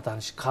vicdanına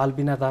danış,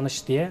 kalbine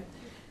danış diye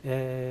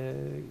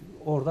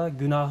orada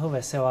günahı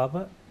ve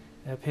sevabı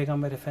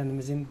Peygamber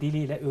Efendimizin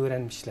diliyle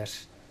öğrenmişler.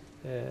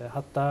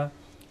 Hatta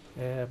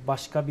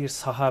başka bir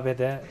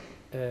sahabede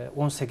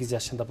 18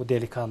 yaşında bu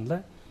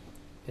delikanlı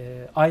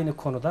aynı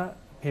konuda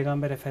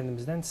Peygamber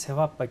Efendimiz'den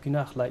sevap ve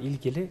günahla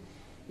ilgili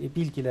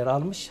bilgiler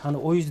almış. Hani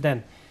o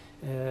yüzden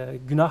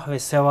günah ve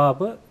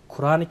sevabı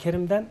Kur'an-ı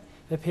Kerim'den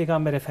ve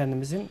Peygamber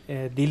Efendimiz'in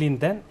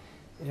dilinden,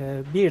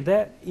 bir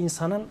de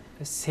insanın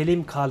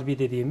selim kalbi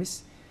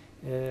dediğimiz,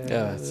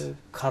 evet,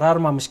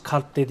 kararmamış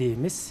kalp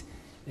dediğimiz,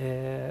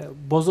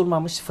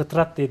 bozulmamış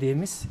fıtrat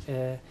dediğimiz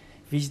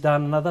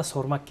vicdanına da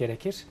sormak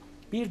gerekir.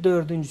 Bir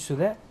dördüncüsü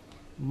de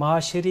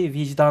maşeri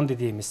vicdan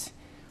dediğimiz,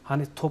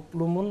 hani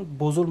toplumun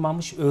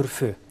bozulmamış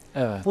örfü.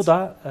 Evet. Bu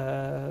da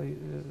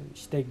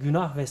işte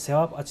günah ve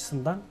sevap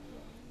açısından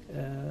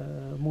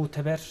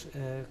muteber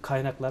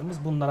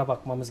kaynaklarımız, bunlara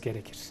bakmamız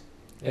gerekir.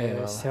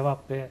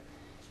 Sevap ve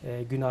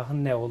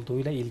günahın ne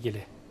olduğuyla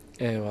ilgili.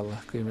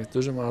 Eyvallah kıymetli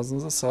hocam,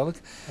 ağzınıza sağlık.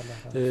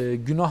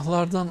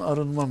 Günahlardan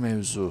arınma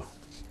mevzu.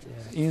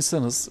 Evet.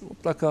 İnsanız,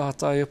 mutlaka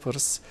hata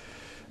yaparız.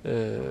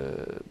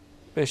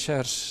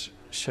 Beşer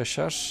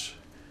şaşar,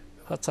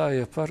 hata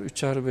yapar,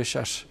 üçer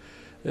beşer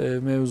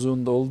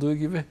mevzuunda olduğu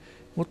gibi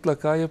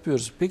mutlaka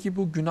yapıyoruz. Peki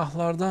bu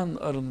günahlardan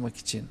arınmak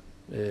için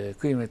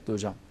kıymetli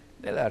hocam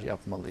neler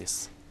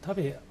yapmalıyız?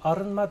 Tabii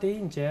arınma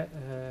deyince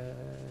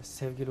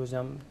sevgili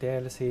hocam,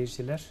 değerli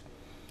seyirciler,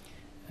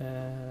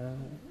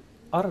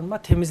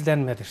 arınma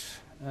temizlenmedir.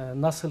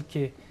 Nasıl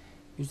ki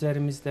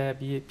üzerimizde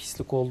bir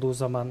pislik olduğu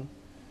zaman,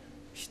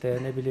 işte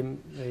ne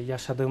bileyim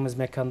yaşadığımız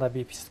mekanda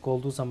bir pislik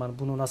olduğu zaman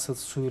bunu nasıl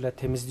suyla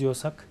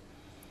temizliyorsak,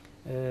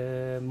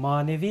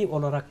 manevi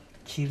olarak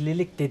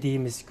kirlilik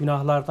dediğimiz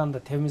günahlardan da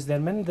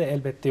temizlenmenin de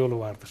elbette yolu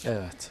vardır.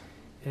 Evet.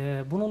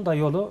 Bunun da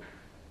yolu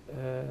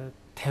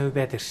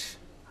tevbedir.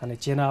 Hani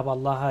Cenab-ı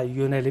Allah'a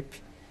yönelip,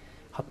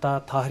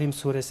 hatta Tahrim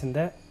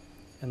suresinde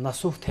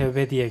nasuh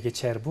tevbe diye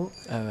geçer bu.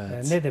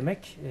 Evet. Ne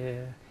demek?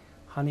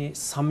 Hani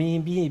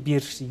samimi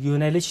bir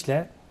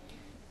yönelişle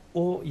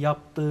o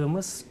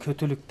yaptığımız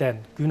kötülükten,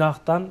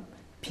 günahtan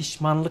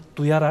pişmanlık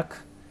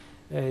duyarak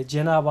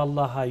Cenab-ı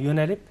Allah'a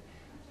yönelip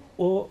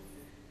o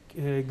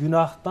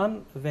günahtan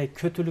ve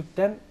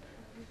kötülükten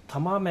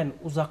tamamen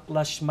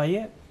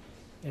uzaklaşmayı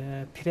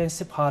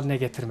prensip haline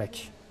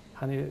getirmek.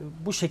 Hani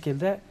bu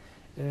şekilde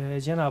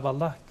Cenab-ı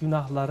Allah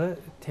günahları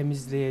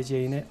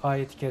temizleyeceğini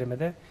ayet-i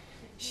kerimede.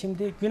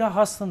 Şimdi günah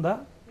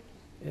aslında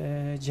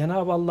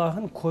Cenab-ı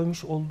Allah'ın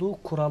koymuş olduğu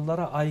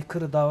kurallara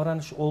aykırı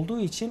davranış olduğu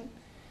için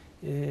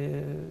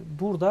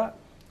burada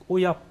o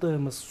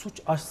yaptığımız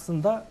suç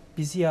aslında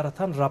bizi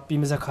yaratan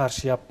Rabbimize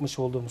karşı yapmış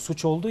olduğumuz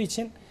suç olduğu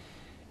için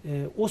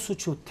o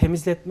suçu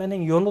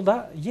temizletmenin yolu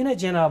da yine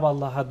Cenab-ı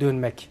Allah'a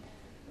dönmek.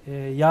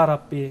 Ya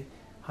Rabbi,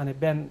 hani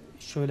ben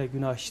şöyle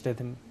günah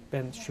işledim,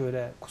 ben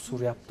şöyle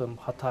kusur yaptım,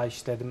 hata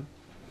işledim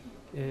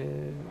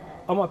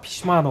ama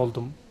pişman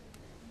oldum.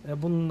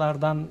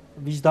 Bunlardan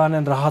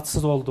vicdanen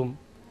rahatsız oldum.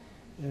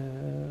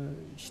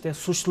 İşte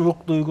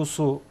suçluluk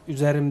duygusu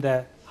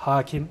üzerimde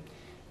hakim.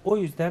 O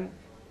yüzden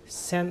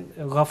sen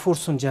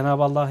gafursun,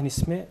 Cenab-ı Allah'ın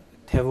ismi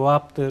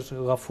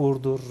Tevvap'tır,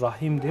 Gafur'dur,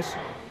 Rahim'dir.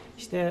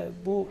 İşte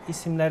bu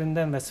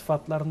isimlerinden ve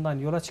sıfatlarından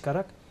yola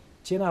çıkarak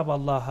Cenab-ı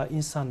Allah'a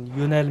insan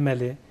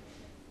yönelmeli.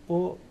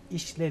 O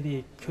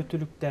işlediği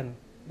kötülükten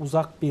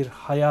uzak bir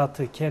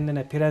hayatı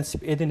kendine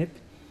prensip edinip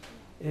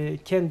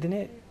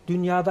kendini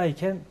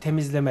dünyadayken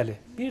temizlemeli.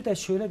 Bir de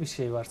şöyle bir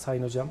şey var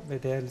Sayın Hocam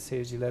ve değerli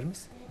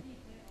seyircilerimiz.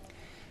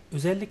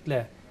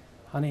 Özellikle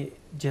hani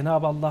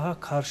Cenab-ı Allah'a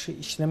karşı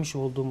işlemiş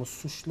olduğumuz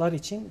suçlar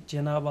için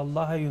Cenab-ı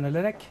Allah'a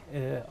yönelerek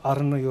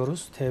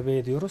arınıyoruz, tevbe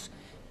ediyoruz.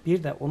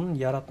 Bir de onun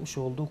yaratmış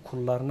olduğu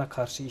kullarına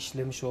karşı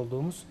işlemiş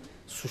olduğumuz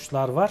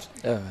suçlar var.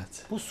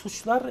 Evet. Bu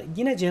suçlar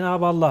yine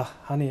Cenab-ı Allah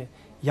hani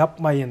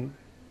yapmayın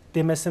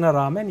demesine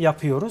rağmen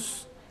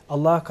yapıyoruz.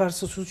 Allah'a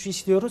karşı suç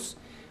işliyoruz.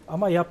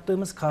 Ama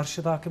yaptığımız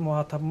karşıdaki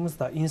muhatabımız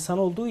da insan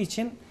olduğu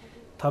için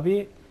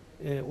tabii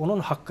onun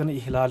hakkını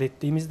ihlal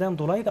ettiğimizden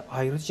dolayı da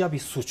ayrıca bir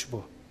suç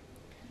bu.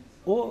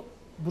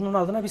 Bunun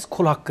adına biz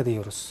kul hakkı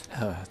diyoruz.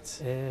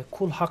 Evet.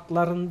 Kul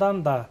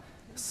haklarından da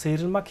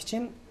sıyrılmak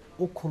için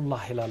o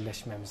kulla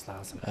helalleşmemiz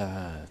lazım.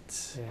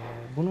 Evet.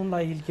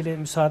 Bununla ilgili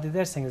müsaade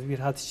ederseniz bir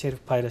hadis-i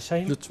şerif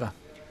paylaşayım. Lütfen.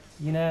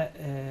 Yine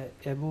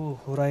Ebu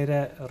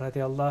Hureyre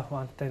radıyallahu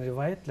anh'ten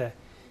rivayetle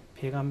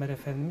Peygamber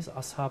Efendimiz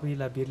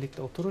ashabıyla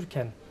birlikte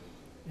otururken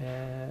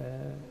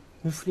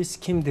müflis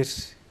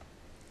kimdir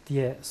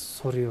diye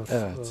soruyor,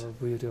 evet.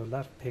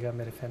 Buyuruyorlar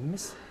Peygamber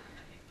Efendimiz.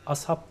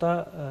 Ashab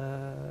da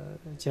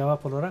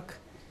cevap olarak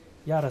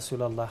ya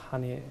Resulallah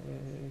hani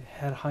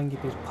herhangi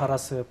bir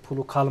parası,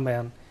 pulu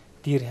kalmayan,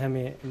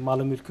 dirhemi,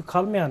 malı mülkü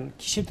kalmayan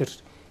kişidir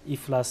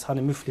iflas,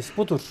 hani müflis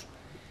budur.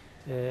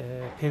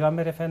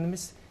 Peygamber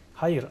Efendimiz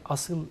hayır,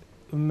 asıl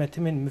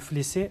ümmetimin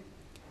müflisi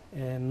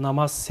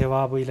namaz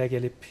sevabıyla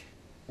gelip,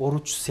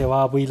 oruç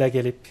sevabıyla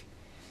gelip,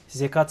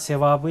 zekat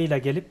sevabıyla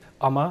gelip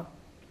ama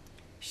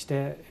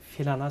işte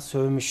filana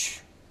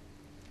sövmüş,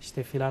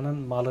 işte filanın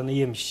malını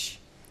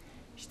yemiş,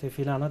 işte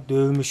filana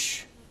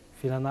dövmüş,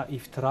 filana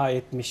iftira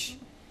etmiş,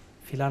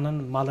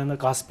 filanın malını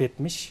gasp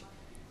etmiş.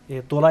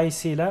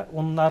 Dolayısıyla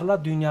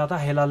onlarla dünyada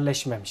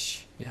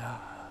helalleşmemiş. Ya.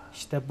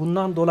 İşte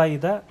bundan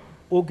dolayı da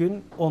o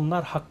gün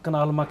onlar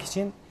hakkını almak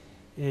için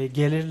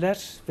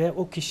gelirler ve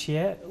o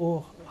kişiye,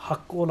 o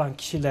hakkı olan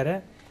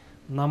kişilere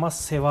namaz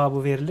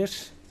sevabı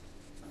verilir.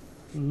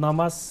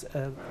 Namaz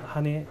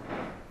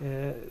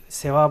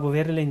sevabı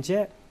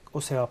verilince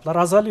o sevaplar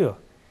azalıyor.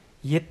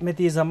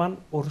 Yetmediği zaman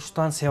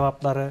oruçtan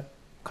sevapları,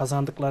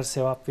 kazandıkları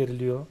sevap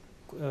veriliyor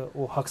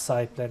o hak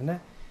sahiplerine.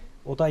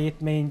 O da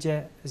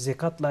yetmeyince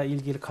zekatla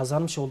ilgili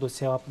kazanmış olduğu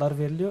sevaplar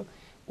veriliyor.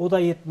 O da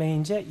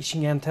yetmeyince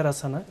işin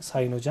enteresanı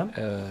Sayın Hocam.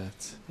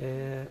 Evet.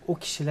 O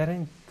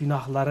kişilerin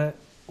günahları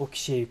o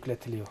kişiye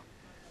yükletiliyor.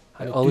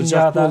 Hani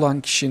alacaklı dünyada,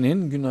 olan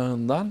kişinin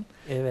günahından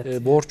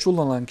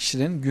borçlu olan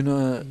kişinin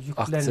günahı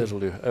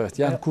aktarılıyor. Evet.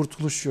 Yani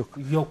kurtuluş yok.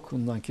 Yok.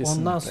 Bundan kesinlikle.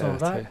 Ondan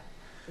sonra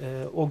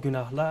evet. O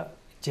günahla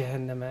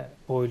cehenneme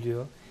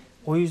boyluyor.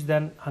 O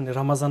yüzden hani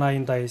Ramazan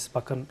ayındayız.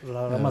 Bakın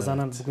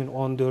Ramazan'ın evet. bugün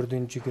 14.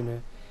 günü.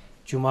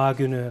 Cuma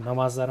günü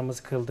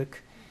namazlarımızı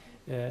kıldık.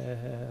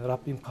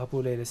 Rabbim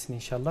kabul eylesin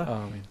inşallah.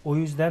 Amin. O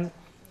yüzden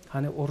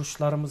hani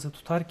oruçlarımızı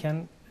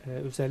tutarken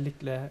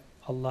özellikle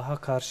Allah'a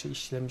karşı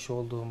işlemiş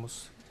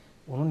olduğumuz,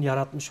 onun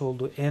yaratmış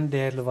olduğu en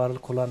değerli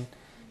varlık olan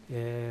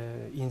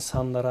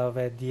insanlara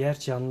ve diğer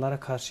canlılara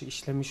karşı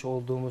işlemiş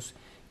olduğumuz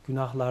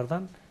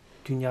günahlardan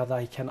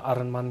dünyadayken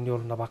arınmanın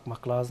yoluna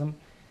bakmak lazım.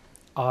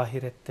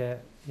 Ahirette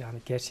yani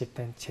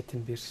gerçekten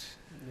çetin bir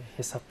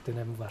hesap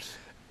dönemi var.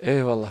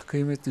 Eyvallah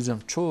kıymetli hocam,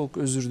 çok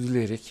özür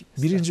dileyerek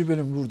birinci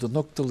bölüm burada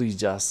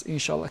noktalayacağız.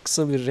 İnşallah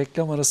kısa bir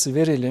reklam arası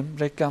verelim.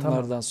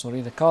 Reklamlardan sonra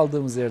yine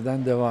kaldığımız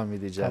yerden devam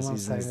edeceğiz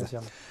izninizle.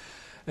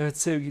 Evet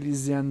sevgili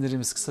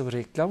izleyenlerimiz, kısa bir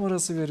reklam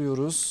arası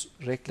veriyoruz.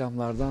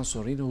 Reklamlardan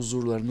sonra yine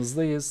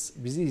huzurlarınızdayız.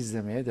 Bizi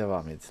izlemeye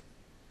devam edin.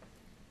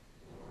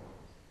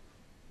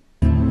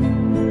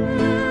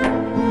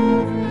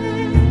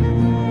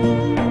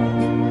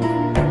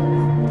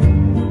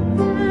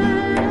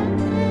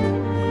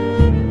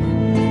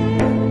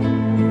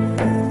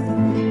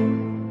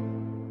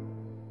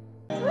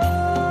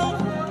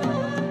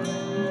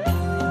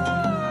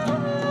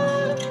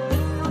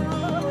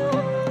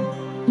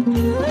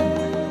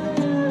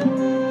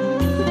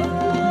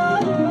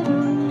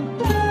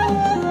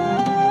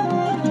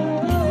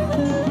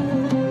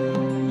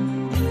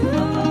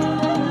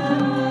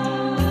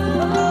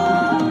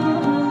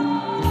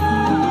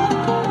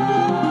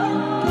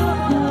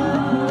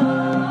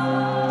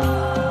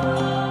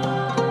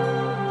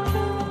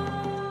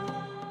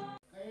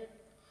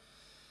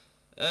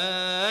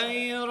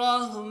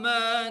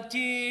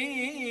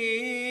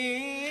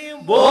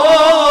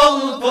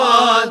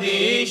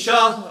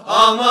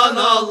 Aman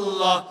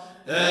Allah,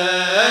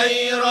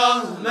 ey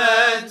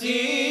rahmeti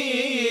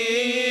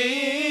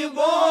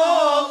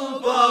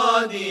bol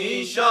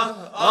padişah,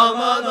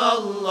 aman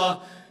Allah,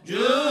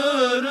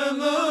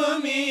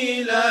 cürmüm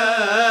ile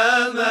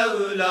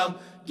Mevlam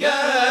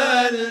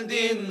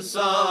geldim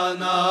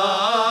sana,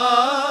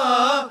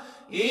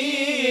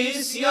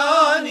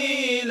 isyan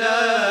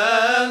ile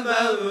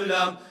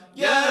Mevlam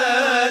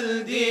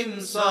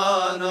geldim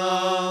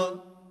sana.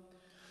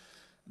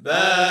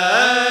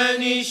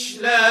 Ben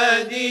işledim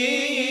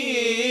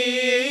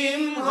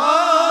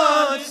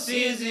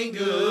hadsiz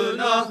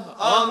günah,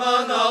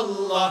 aman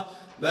Allah.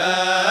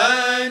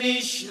 Ben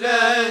işledim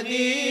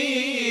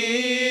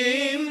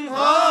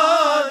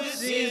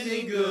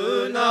hadsiz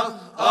günah,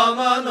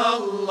 aman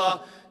Allah.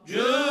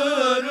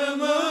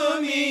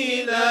 Cürmüm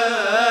ile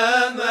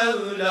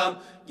Mevlam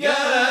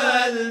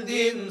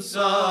geldim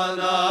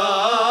sana,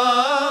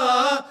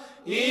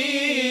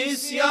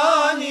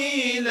 isyan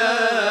ile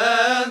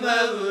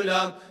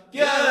Mevlam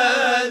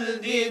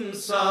geldim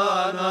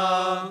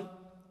sana.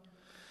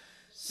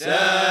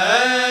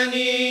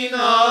 Senin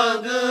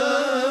adın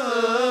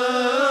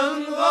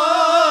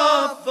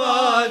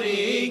Gaffar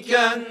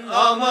iken,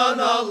 aman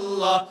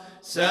Allah.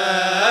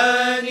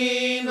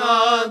 Senin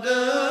adın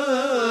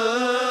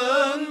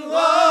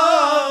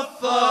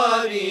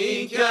Gaffar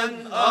iken,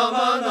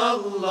 aman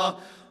Allah.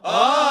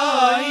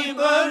 Ay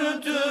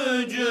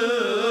börtücü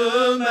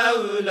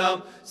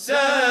Mevlam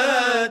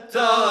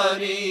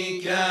Settar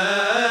iken,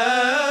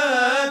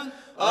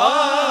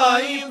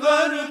 ay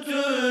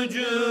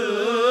börtücü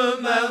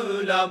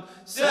Mevlam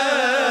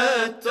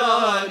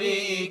Settar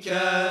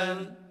iken,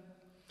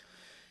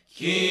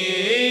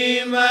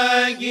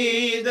 kime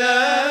gidem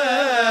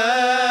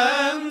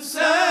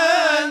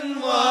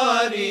sen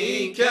var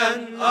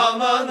iken,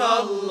 aman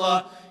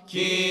Allah.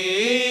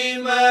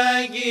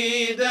 Kime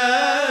gidem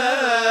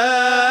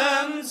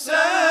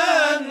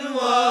sen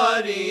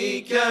var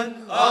iken,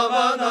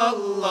 aman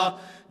Allah.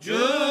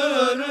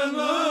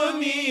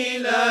 Cürmüm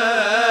ile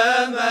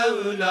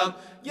Mevlam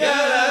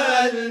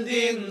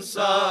geldim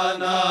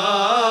sana,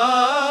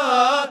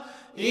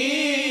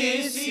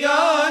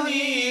 isyan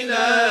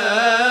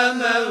ile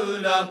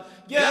Mevlam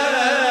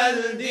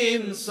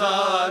geldim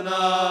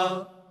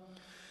sana.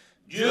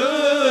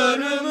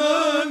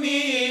 Cürmüm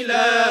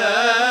ile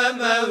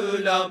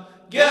Mevlam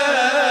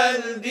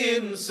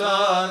geldim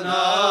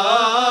sana,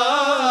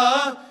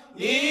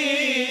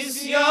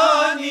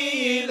 isyan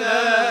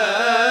ile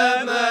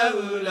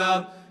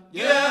Mevlam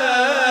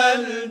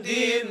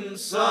geldim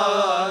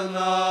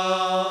sana.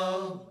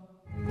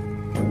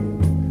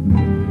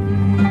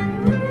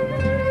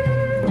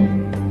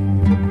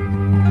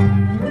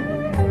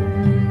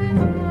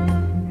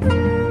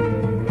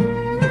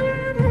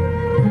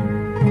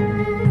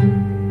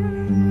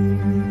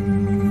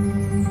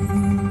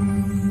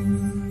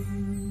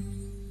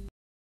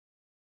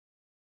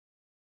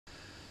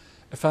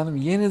 Efendim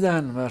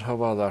yeniden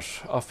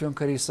merhabalar.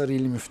 Afyonkarahisar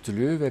İl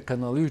Müftülüğü ve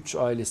Kanal 3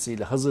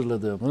 ailesiyle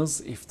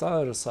hazırladığımız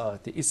İftar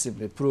Saati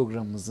isimli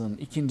programımızın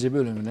ikinci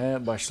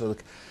bölümüne başladık.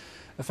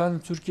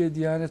 Efendim Türkiye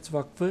Diyanet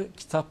Vakfı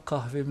Kitap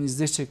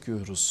Kahvemizde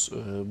çekiyoruz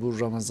bu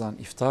Ramazan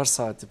İftar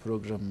Saati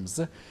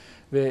programımızı.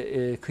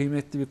 Ve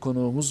kıymetli bir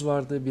konuğumuz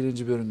vardı.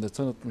 Birinci bölümde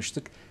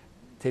tanıtmıştık.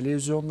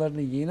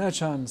 Televizyonlarını yeni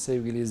açan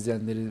sevgili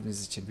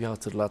izleyenlerimiz için bir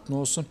hatırlatma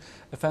olsun.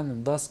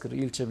 Efendim Daskır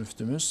İlçe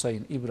Müftümüz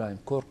Sayın İbrahim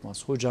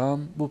Korkmaz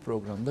Hocam bu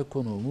programda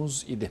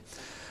konuğumuz idi.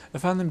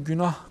 Efendim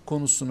günah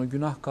konusunu,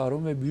 günah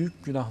kavramı ve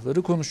büyük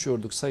günahları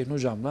konuşuyorduk Sayın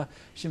Hocam'la.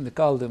 Şimdi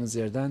kaldığımız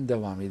yerden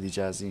devam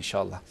edeceğiz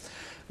inşallah.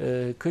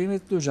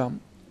 Kıymetli Hocam,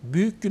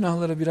 büyük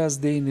günahlara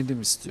biraz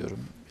değinelim istiyorum.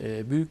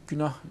 Büyük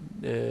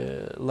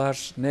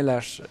günahlar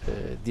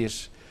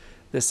nelerdir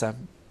desem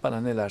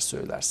bana neler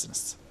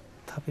söylersiniz?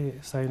 Tabii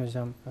Sayın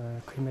Hocam,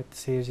 kıymetli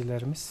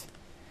seyircilerimiz,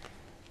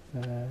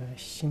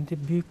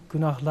 Şimdi büyük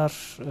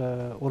günahlar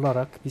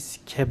olarak biz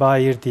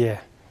kebair diye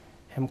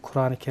hem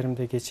Kur'an-ı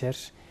Kerim'de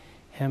geçer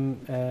hem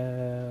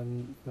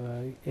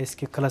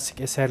eski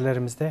klasik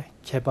eserlerimizde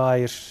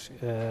kebair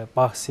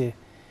bahsi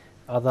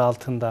adı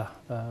altında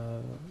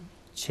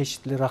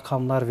çeşitli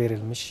rakamlar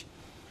verilmiş.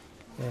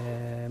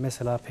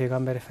 Mesela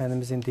Peygamber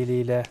Efendimizin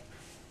diliyle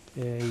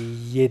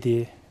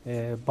 7,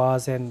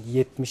 bazen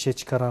 70'e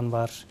çıkaran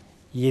var,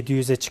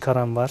 700'e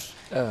çıkaran var.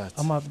 Evet.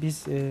 Ama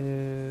biz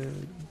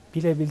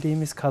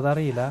bilebildiğimiz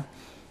kadarıyla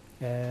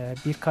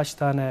birkaç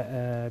tane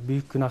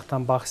büyük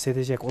günahtan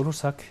bahsedecek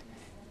olursak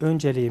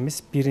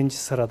önceliğimiz birinci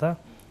sırada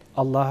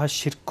Allah'a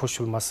şirk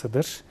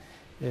koşulmasıdır.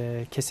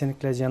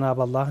 Kesinlikle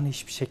Cenab-ı Allah'ın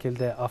hiçbir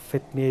şekilde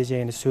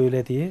affetmeyeceğini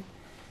söylediği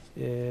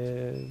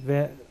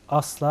ve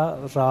asla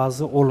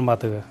razı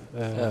olmadığı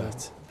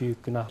evet.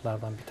 büyük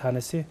günahlardan bir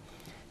tanesi.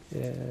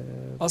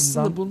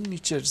 Aslında bunun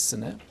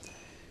içerisine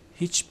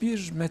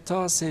hiçbir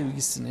meta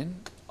sevgisinin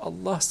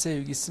Allah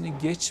sevgisini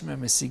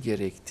geçmemesi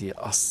gerektiği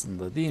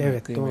aslında, değil mi?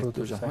 Evet, Kıymetli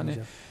doğrudur hocam. Sayın Hani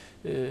hocam.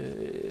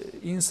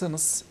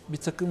 insanız, bir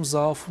takım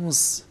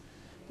zaafımız,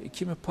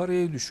 kimi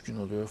paraya düşkün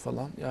oluyor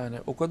falan. Yani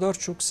o kadar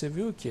çok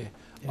seviyor ki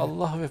Evet.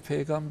 Allah ve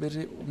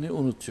peygamberini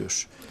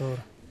unutuyor. Doğru.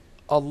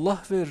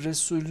 Allah ve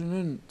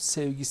Resulünün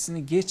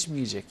sevgisini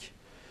geçmeyecek.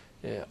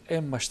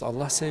 En başta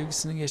Allah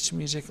sevgisini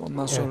geçmeyecek,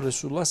 ondan sonra Evet.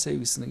 Resulullah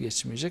sevgisini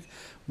geçmeyecek.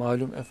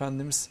 Malum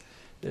Efendimiz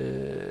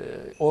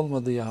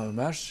olmadı ya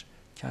Ömer,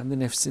 kendi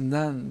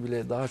nefsinden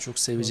bile daha çok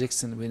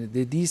seveceksin beni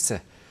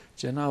dediyse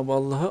Cenab-ı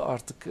Allah'ı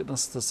artık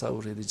nasıl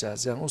tasavvur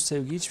edeceğiz? Yani o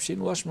sevgi hiçbir şeyin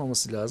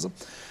ulaşmaması lazım.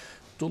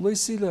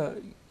 Dolayısıyla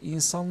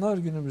insanlar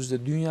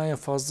günümüzde dünyaya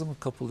fazla mı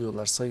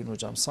kapılıyorlar Sayın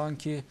Hocam?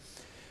 Sanki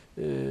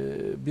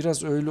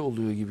biraz öyle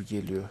oluyor gibi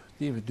geliyor,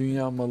 değil mi?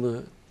 Dünya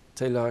malı,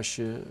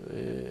 telaşı,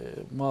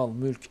 mal,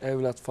 mülk,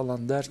 evlat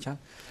falan derken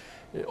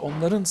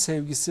onların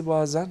sevgisi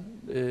bazen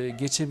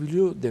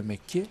geçebiliyor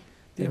demek ki,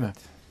 değil mi?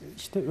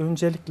 İşte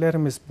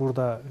önceliklerimiz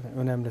burada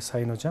önemli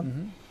Sayın Hocam. Hı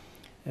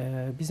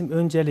hı. Bizim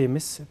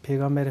önceliğimiz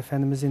Peygamber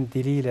Efendimizin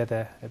diliyle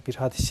de bir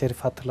hadis-i şerif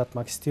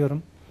hatırlatmak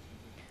istiyorum.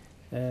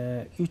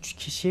 3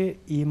 kişi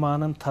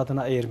imanın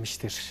tadına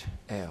ermiştir.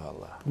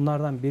 Eyvallah.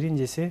 Bunlardan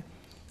birincisi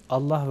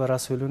Allah ve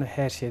Resulünü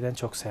her şeyden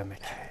çok sevmek.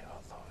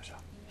 Eyvallah hocam.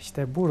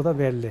 İşte burada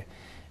belli.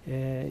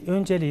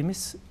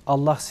 Önceliğimiz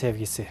Allah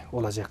sevgisi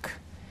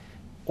olacak.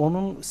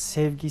 Onun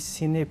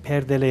sevgisini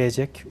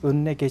perdeleyecek,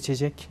 önüne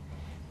geçecek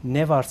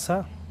ne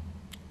varsa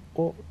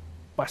o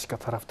başka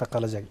tarafta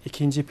kalacak.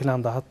 İkinci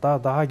planda,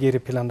 hatta daha geri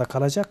planda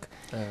kalacak.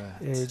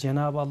 Evet.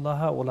 Cenab-ı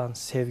Allah'a olan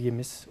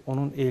sevgimiz,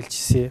 onun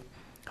elçisi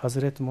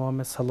Hazreti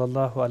Muhammed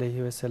sallallahu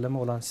aleyhi ve selleme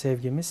olan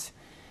sevgimiz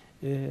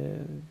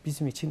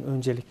bizim için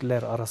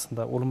öncelikler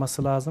arasında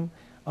olması lazım.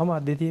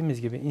 Ama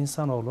dediğimiz gibi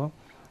insanoğlu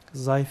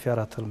zayıf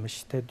yaratılmış.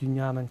 İşte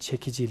dünyanın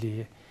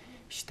çekiciliği,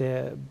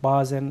 işte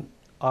bazen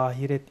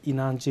ahiret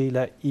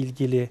inancıyla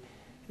ilgili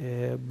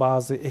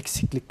bazı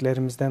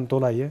eksikliklerimizden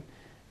dolayı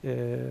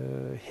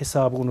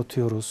hesabı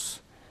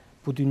unutuyoruz.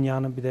 Bu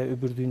dünyanın bir de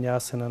öbür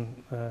dünyasının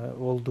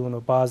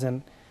olduğunu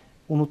bazen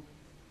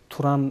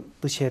unutturan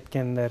dış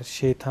etkenler,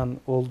 şeytan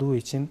olduğu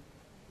için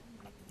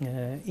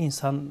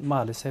insan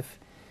maalesef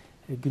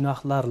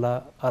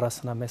günahlarla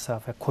arasına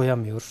mesafe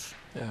koyamıyor.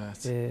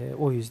 Evet.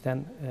 O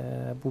yüzden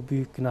bu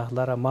büyük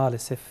günahlara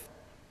maalesef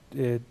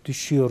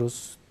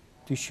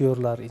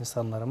düşüyorlar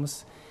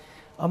insanlarımız.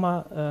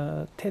 Ama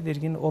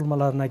tedirgin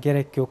olmalarına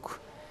gerek yok.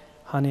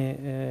 Hani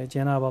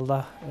Cenab-ı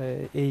Allah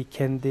ey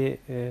kendi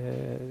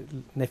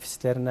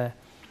nefislerine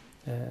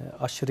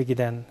aşırı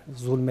giden,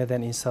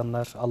 zulmeden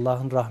insanlar,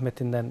 Allah'ın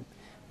rahmetinden,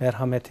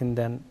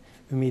 merhametinden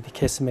ümidi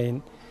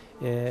kesmeyin.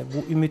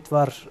 Bu ümit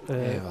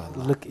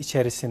varlık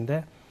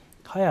içerisinde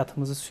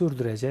hayatımızı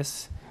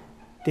sürdüreceğiz.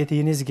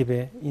 Dediğiniz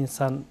gibi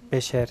insan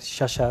beşer,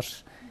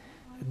 şaşar,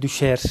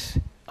 düşer.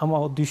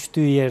 Ama o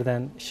düştüğü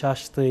yerden,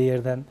 şaştığı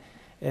yerden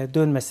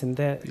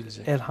dönmesinde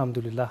bilecek.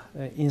 Elhamdülillah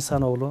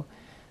insanoğlu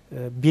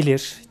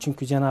bilir.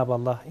 Çünkü Cenab-ı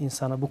Allah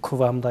insanı bu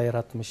kıvamda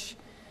yaratmış.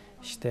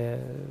 İşte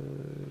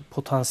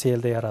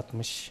potansiyelde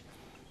yaratmış.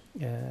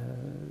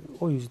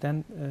 O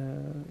yüzden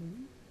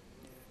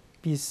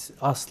biz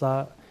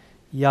asla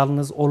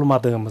yalnız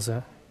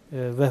olmadığımızı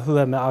ve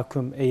huve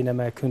me'akum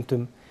eyneme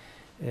kuntum,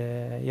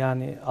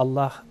 yani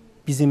Allah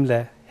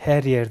bizimle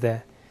her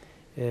yerde,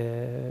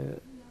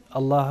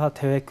 Allah'a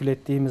tevekkül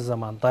ettiğimiz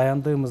zaman,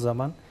 dayandığımız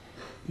zaman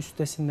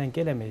üstesinden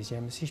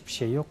gelemeyeceğimiz hiçbir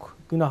şey yok.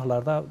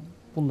 Günahlarda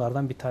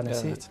bunlardan bir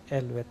tanesi. Evet.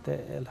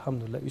 Elbette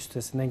elhamdülillah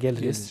üstesinden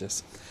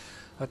geleceğiz.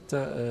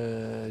 Hatta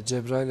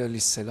Cebrail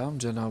aleyhisselam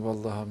Cenab-ı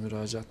Allah'a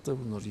müracaatta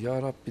bulunur.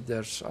 Ya Rabbi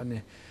der,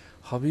 hani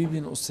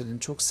Habibin o senin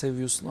çok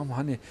seviyorsun ama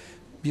hani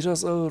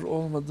biraz ağır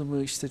olmadı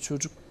mı, işte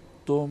çocuk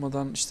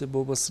doğmadan işte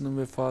babasının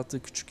vefatı,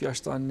 küçük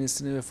yaşta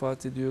annesini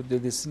vefat ediyor,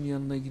 dedesinin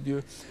yanına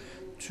gidiyor.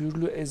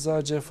 Türlü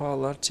eza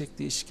cefalar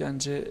çekti,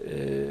 işkence,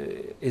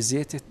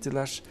 eziyet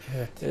ettiler.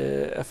 Evet.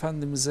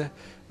 Efendimiz'e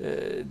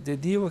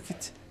dediği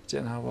vakit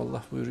Cenab-ı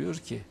Allah buyuruyor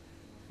ki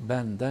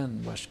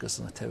benden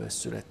başkasına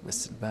tevessül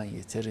etmesin. Ben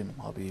yeterim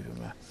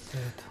Habibime.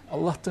 Evet.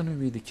 Allah'tan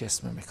ümidi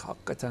kesmemek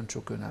hakikaten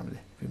çok önemli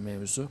bir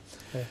mevzu.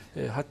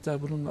 Evet.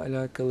 Hatta bununla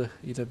alakalı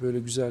yine böyle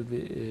güzel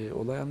bir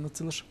olay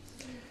anlatılır.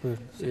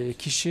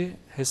 Kişi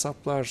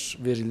hesaplar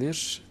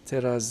verilir,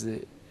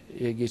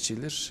 teraziye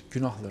geçilir,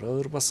 günahlar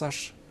ağır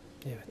basar.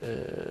 Evet.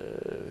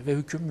 Ve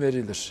hüküm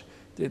verilir.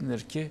 Denilir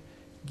ki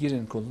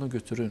girin koluna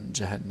götürün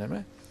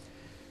cehenneme.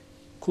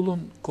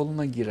 Kulun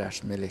koluna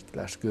girer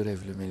melekler,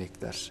 görevli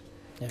melekler.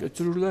 Evet.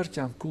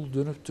 Götürürlerken kul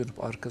dönüp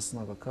dönüp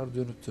arkasına bakar,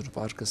 dönüp dönüp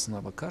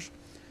arkasına bakar.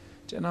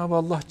 Cenab-ı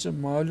Allah'ca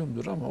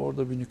malumdur ama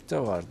orada bir nükte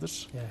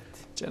vardır.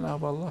 Evet.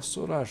 Cenab-ı Allah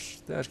sorar,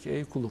 der ki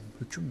ey kulum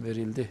hüküm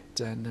verildi,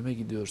 cehenneme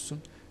gidiyorsun.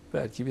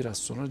 Belki biraz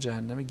sonra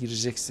cehenneme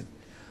gireceksin.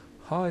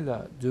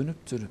 Hala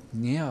dönüp dönüp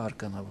niye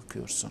arkana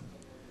bakıyorsun?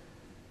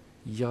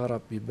 Ya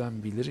Rabbi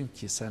ben bilirim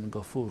ki sen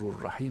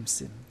gafurur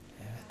rahimsin.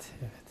 Evet,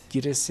 evet.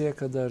 Giresiye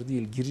kadar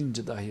değil,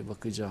 girince dahi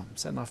bakacağım.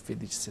 Sen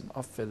affedicisin,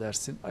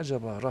 affedersin.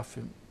 Acaba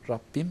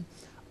Rabbim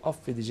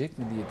affedecek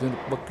mi diye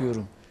dönüp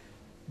bakıyorum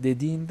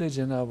dediğinde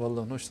Cenab-ı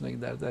Allah'ın hoşuna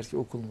gider, der ki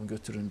okulumu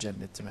götürün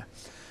cennetime.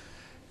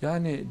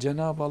 Yani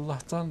Cenab-ı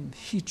Allah'tan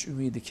hiç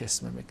ümidi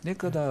kesmemek. Ne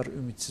kadar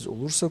ümitsiz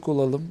olursak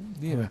olalım,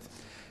 değil mi?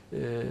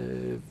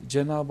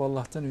 Cenab-ı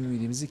Allah'tan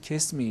ümidimizi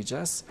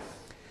kesmeyeceğiz.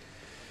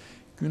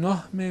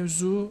 Günah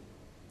mevzu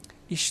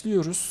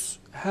işliyoruz.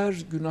 Her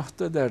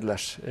günahta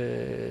derler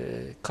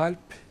kalp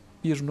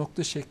bir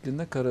nokta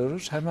şeklinde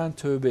kararır. Hemen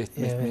tövbe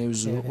etmek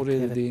mevzu.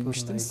 Oraya da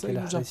değinmiştiniz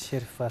Sayın Hocam.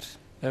 Şerif var.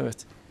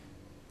 Evet.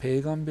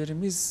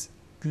 Peygamberimiz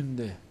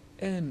günde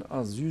en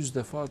az 100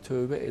 defa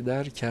tövbe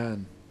ederken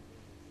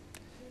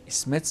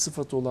İsmet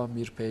sıfatı olan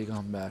bir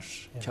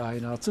peygamber,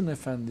 kainatın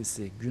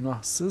efendisi,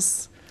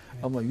 günahsız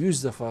ama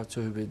 100 defa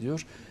tövbe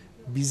ediyor.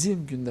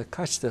 Bizim günde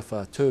kaç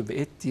defa tövbe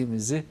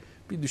ettiğimizi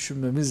bir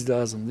düşünmemiz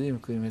lazım değil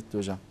mi kıymetli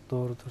hocam?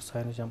 Doğrudur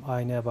Sayın Hocam.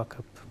 Aynaya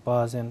bakıp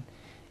bazen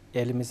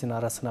elimizin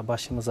arasına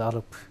başımızı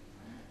alıp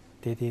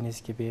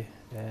dediğiniz gibi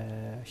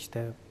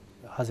işte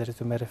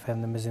Hazreti Ömer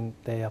Efendimizin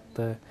de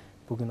yaptığı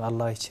bugün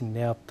Allah için ne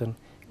yaptın?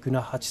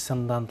 Günah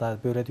açısından da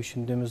böyle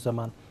düşündüğümüz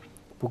zaman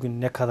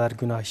bugün ne kadar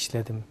günah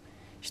işledim?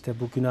 İşte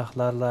bu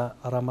günahlarla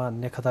arama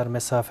ne kadar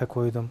mesafe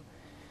koydum?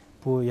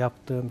 Bu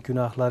yaptığım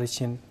günahlar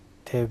için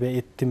tevbe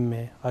ettim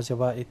mi?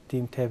 Acaba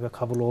ettiğim tevbe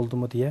kabul oldu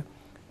mu diye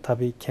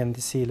tabii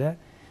kendisiyle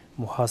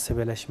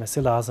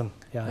muhasebeleşmesi lazım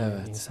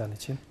yani insan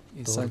için.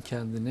 İnsan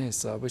kendini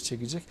hesaba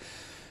çekecek.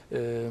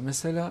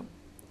 Mesela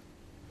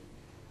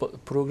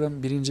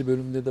program 1.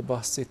 bölümde de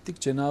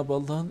bahsettik. Cenab-ı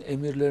Allah'ın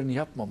emirlerini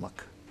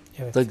yapmamak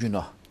da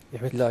günah.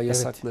 Evet, İlla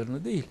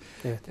yasaklarını değil.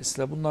 Evet.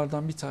 Mesela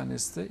bunlardan bir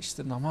tanesi de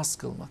işte namaz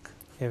kılmak.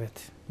 Evet.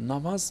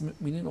 Namaz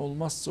müminin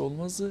olmazsa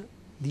olmazı,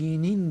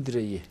 dinin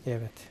direği.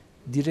 Evet.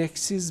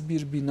 Direksiz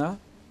bir bina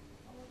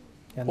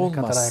yani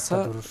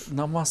olmazsa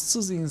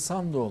namazsız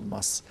insan da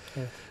olmaz.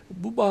 Evet.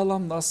 Bu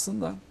bağlamda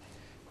aslında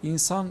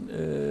insan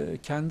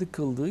kendi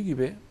kıldığı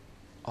gibi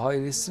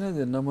ailesine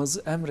de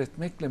namazı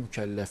emretmekle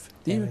mükellef.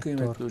 Değil mi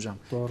kıymetli hocam?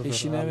 Doğrudur.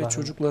 Eşine ve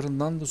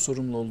çocuklarından da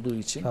sorumlu olduğu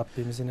için.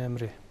 Rabbimizin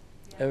emri.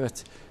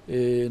 Evet.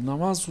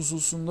 Namaz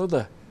hususunda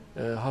da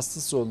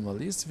hassas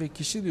olmalıyız ve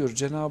kişi diyor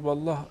Cenab-ı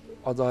Allah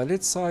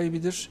adalet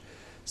sahibidir.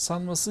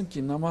 Sanmasın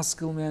ki namaz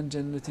kılmayan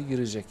cennete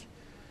girecek.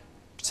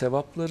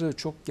 Sevapları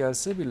çok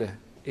gelse bile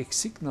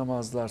eksik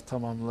namazlar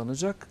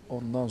tamamlanacak,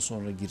 ondan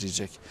sonra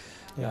girecek.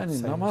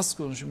 Yani namaz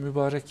konusu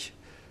mübarek,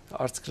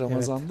 artık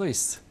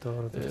Ramazan'dayız.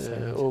 Doğrudur.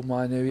 O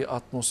manevi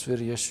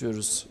atmosferi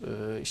yaşıyoruz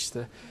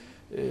işte.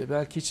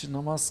 Belki hiç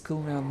namaz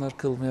kılmayanlar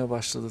kılmaya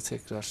başladı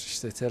tekrar.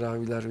 İşte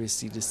teravihler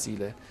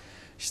vesilesiyle.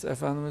 İşte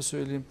efendime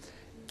söyleyeyim,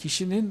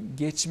 kişinin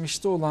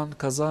geçmişte olan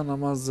kaza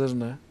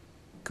namazlarını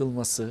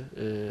kılması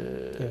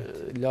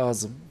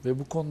lazım ve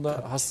bu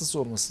konuda hassas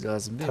olması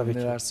lazım değil mi?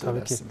 Neler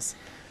söylersiniz?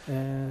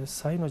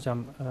 Sayın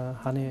Hocam,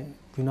 hani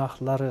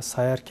günahları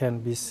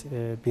sayarken biz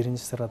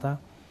birinci sırada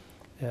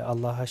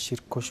Allah'a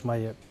şirk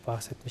koşmayı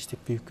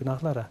bahsetmiştik, büyük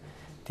günahlara.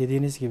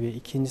 Dediğiniz gibi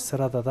ikinci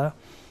sırada da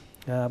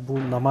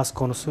bu namaz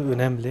konusu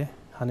önemli.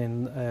 Hani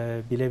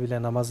bile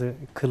bile namazı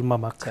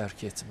kılmamak,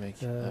 terk etmek,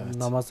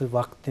 namazı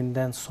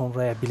vaktinden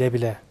sonraya bile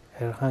bile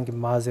herhangi bir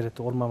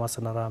mazereti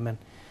olmamasına rağmen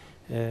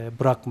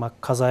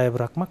bırakmak, kazaya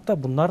bırakmak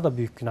da bunlar da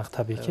büyük günah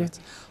tabii ki.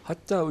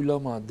 Hatta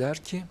ulema der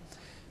ki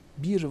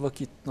bir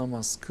vakit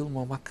namaz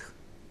kılmamak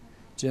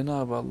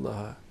Cenab-ı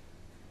Allah'a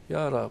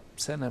ya Rab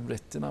sen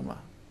emrettin ama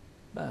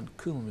ben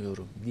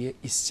kılmıyorum diye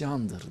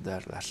isyandır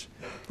derler.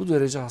 Bu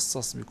derece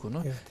hassas bir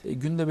konu.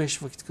 Günde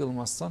 5 vakit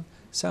kılmazsan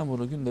sen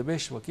bunu günde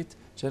 5 vakit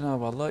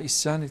Cenab-ı Allah'a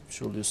isyan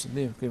etmiş oluyorsun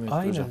değil mi kıymetli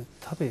hocam?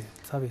 Aynen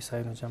tabii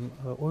Sayın Hocam.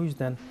 O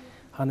yüzden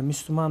hani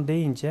Müslüman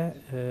deyince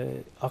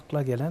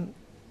akla gelen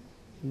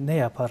ne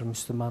yapar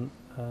Müslüman?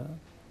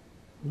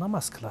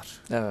 Namaz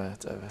kılar.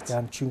 Evet.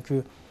 Yani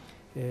çünkü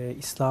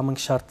İslam'ın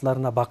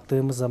şartlarına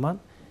baktığımız zaman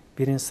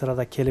birinci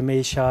sırada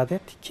kelime-i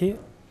şehadet ki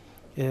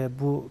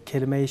bu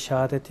kelime-i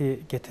şehadeti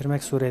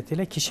getirmek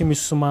suretiyle kişi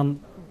Müslüman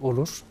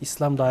olur.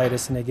 İslam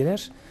dairesine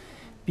girer.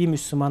 Bir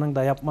Müslümanın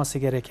da yapması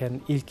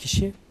gereken ilk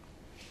işi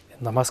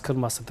namaz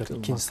kılmasıdır.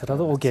 İkinci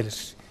sırada o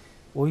gelir.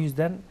 O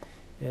yüzden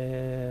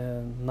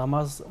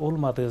namaz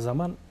olmadığı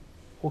zaman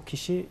o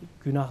kişi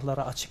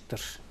günahlara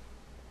açıktır.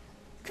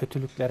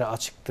 Kötülüklere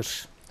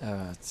açıktır.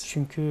 Evet.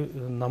 Çünkü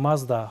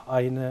namaz da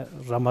aynı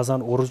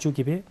Ramazan orucu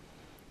gibi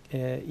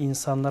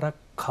insanlara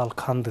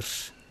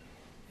kalkandır.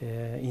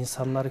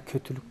 İnsanları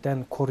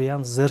kötülükten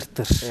koruyan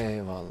zırhtır.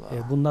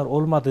 Eyvallah. Bunlar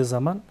olmadığı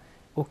zaman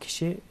o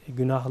kişi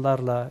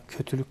günahlarla,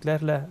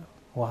 kötülüklerle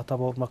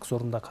muhatap olmak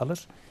zorunda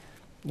kalır.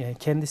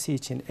 Kendisi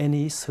için en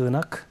iyi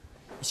sığınak,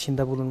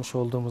 içinde bulunmuş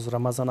olduğumuz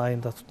Ramazan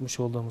ayında tutmuş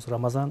olduğumuz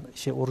Ramazan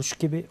oruç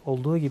gibi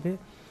olduğu gibi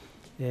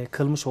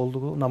kılmış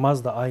olduğu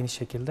namaz da aynı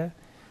şekilde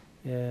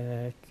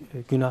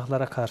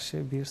günahlara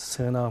karşı bir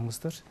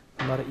sığınağımızdır.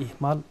 Bunları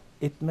ihmal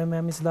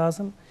etmememiz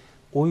lazım.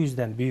 O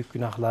yüzden büyük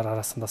günahlar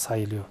arasında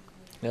sayılıyor.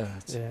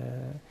 Evet.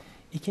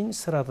 İkinci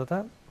sırada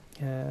da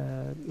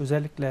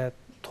özellikle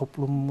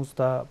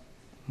toplumumuzda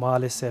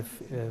maalesef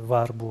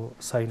var bu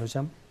Sayın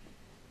Hocam.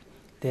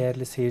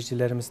 Değerli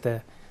seyircilerimiz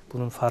de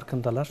bunun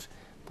farkındalar.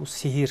 Bu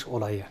sihir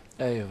olayı.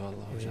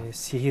 Eyvallah hocam.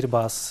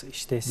 Sihirbaz,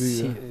 işte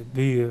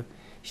büyü,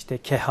 işte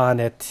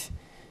kehanet,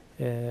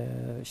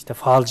 işte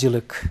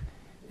falcılık,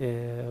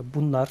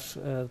 bunlar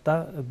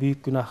da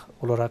büyük günah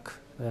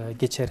olarak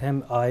geçer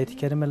hem ayet-i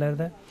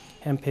kerimelerde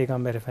hem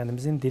Peygamber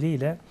Efendimizin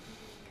diliyle.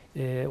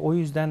 O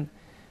yüzden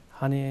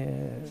hani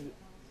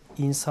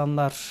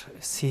insanlar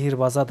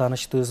sihirbaza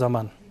danıştığı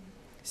zaman,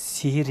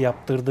 sihir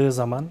yaptırdığı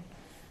zaman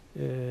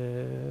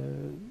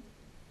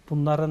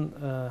bunların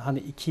hani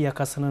iki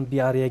yakasının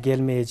bir araya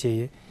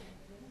gelmeyeceği,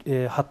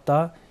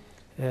 hatta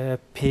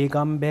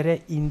peygambere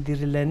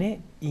indirileni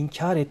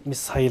inkar etmiş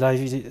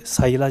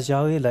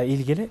sayılacağıyla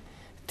ilgili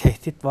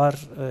tehdit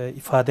var,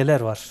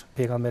 ifadeler var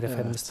Peygamber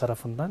Efendimiz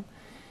tarafından.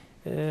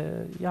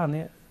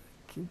 Yani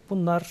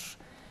bunlar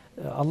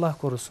Allah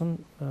korusun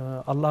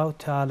Allahu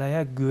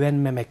Teala'ya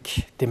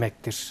güvenmemek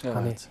demektir. Evet.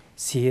 Hani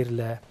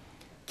sihirle,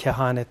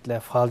 kehanetle,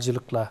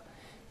 falcılıkla.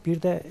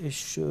 Bir de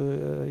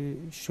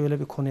şöyle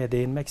bir konuya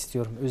değinmek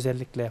istiyorum.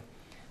 Özellikle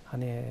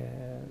hani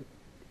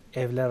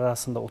evler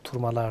arasında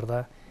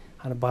oturmalarda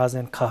hani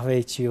bazen kahve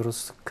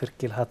içiyoruz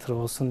 40 yıl hatırı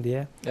olsun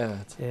diye.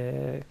 Evet.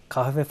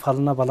 Kahve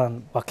falına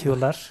falan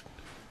bakıyorlar.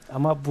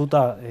 Ama bu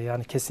da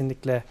yani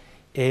kesinlikle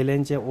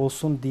eğlence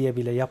olsun diye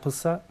bile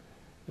yapılsa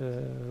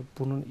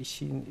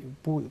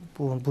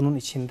bunun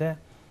içinde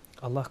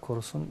Allah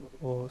korusun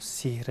o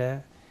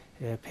sihre,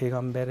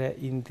 peygambere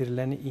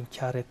indirileni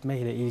inkar etme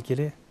ile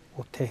ilgili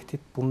o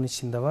tehdit bunun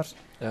içinde var.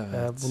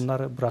 Evet.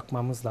 Bunları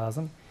bırakmamız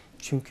lazım.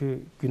 Çünkü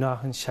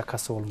günahın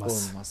şakası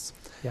olmaz. Olmaz.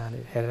 Yani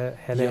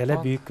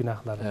hele büyük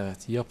günahlar.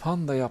 Evet.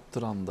 Yapan da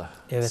yaptıran da.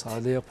 Evet.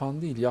 Sadece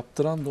yapan değil,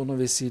 yaptıran da ona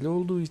vesile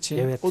olduğu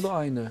için o da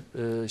aynı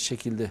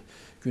şekilde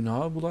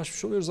günaha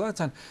bulaşmış oluyor.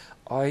 Zaten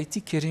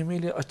ayeti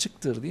kerimeli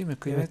açıktır değil mi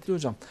kıymetli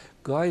hocam?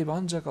 Gayb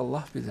ancak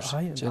Allah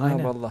bilir.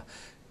 Cenab-ı Allah.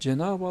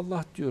 Cenab-ı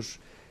Allah diyor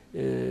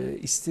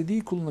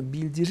istediği kuluna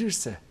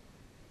bildirirse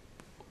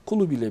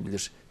kulu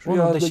bilebilir.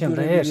 Onun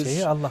dışında her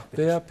şeyi Allah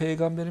bilir. Veya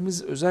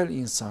Peygamberimiz özel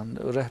insan,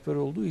 rehber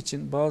olduğu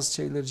için bazı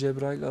şeyleri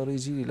Cebrail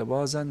aracılığıyla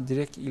bazen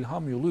direkt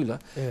ilham yoluyla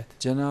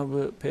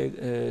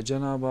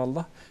Cenab-ı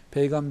Allah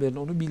peygamberin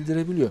onu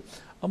bildirebiliyor.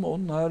 Ama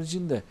onun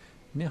haricinde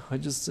ne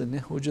hacısı ne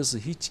hocası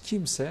hiç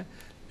kimse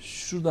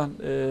şuradan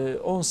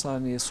 10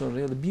 saniye sonra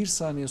ya da 1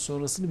 saniye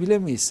sonrasını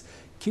bilemeyiz.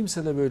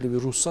 Kimsede böyle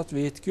bir ruhsat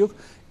ve yetki yok.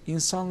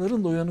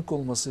 İnsanların da uyanık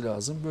olması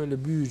lazım.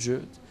 Böyle büyücü,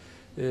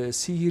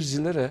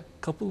 sihircilere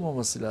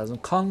kapılmaması lazım,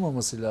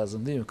 kanmaması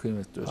lazım değil mi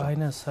kıymetli hocam?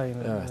 Aynen Sayın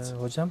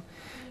Hocam.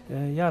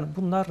 Yani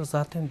bunlar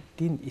zaten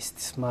din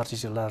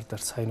istismarcılardır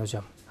Sayın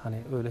Hocam. Hani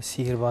öyle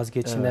sihirbaz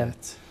geçinen,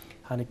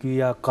 hani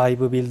güya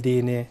gaybı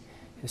bildiğini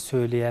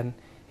söyleyen,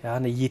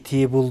 yani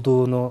yitiği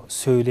bulduğunu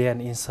söyleyen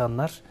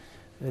insanlar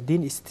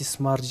din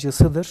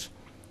istismarcısıdır.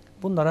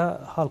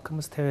 Bunlara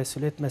halkımız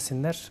tevessül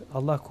etmesinler.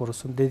 Allah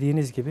korusun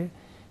dediğiniz gibi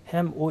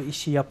hem o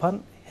işi yapan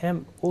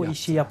hem o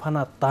işi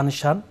yapana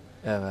danışan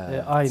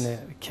aynı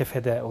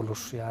kefede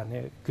olur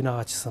yani günah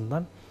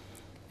açısından.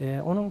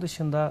 Onun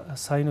dışında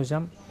Sayın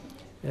Hocam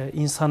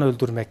insan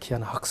öldürmek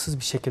yani haksız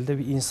bir şekilde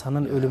bir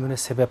insanın ölümüne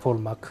sebep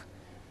olmak.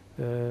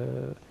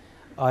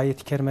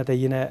 Ayet-i kerimede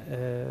yine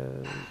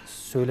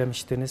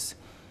söylemiştiniz.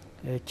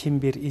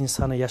 Kim bir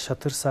insanı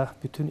yaşatırsa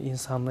bütün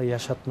insanlığı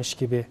yaşatmış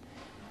gibi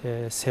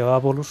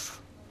sevap olur.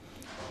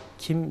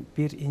 Kim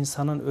bir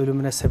insanın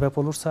ölümüne sebep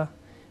olursa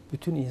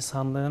bütün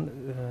insanlığın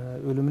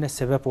ölümüne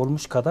sebep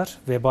olmuş kadar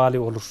vebali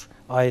olur.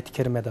 Ayet-i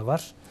kerimede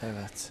var.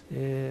 Evet.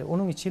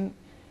 Onun için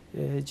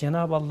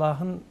Cenab-ı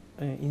Allah'ın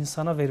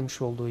insana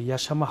vermiş olduğu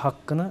yaşama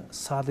hakkını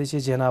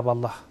sadece Cenab-ı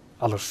Allah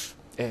alır.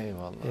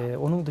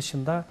 Eyvallah. Onun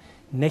dışında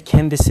ne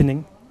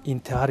kendisinin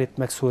intihar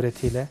etmek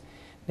suretiyle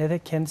ne de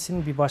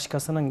kendisinin bir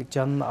başkasının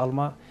canını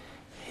alma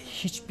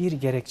hiçbir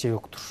gerekçe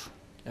yoktur.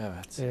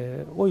 Evet.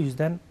 O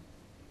yüzden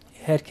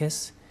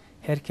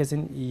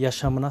herkesin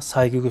yaşamına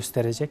saygı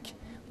gösterecek.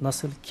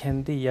 Nasıl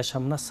kendi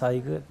yaşamına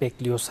saygı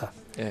bekliyorsa.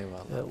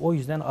 Eyvallah. O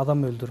yüzden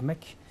adam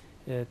öldürmek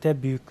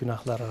de büyük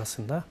günahlar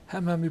arasında.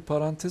 Hemen bir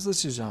parantez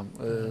açacağım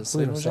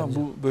Sayın Hocam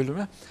bu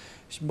bölüme.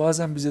 Şimdi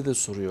bazen bize de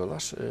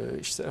soruyorlar.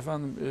 İşte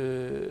efendim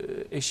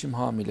eşim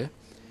hamile.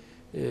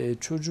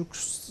 Çocuk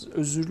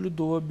özürlü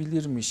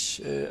doğabilirmiş.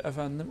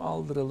 Efendim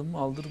aldıralım mı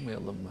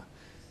aldırmayalım mı?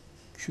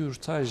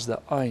 Kürtaj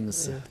da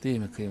aynısı değil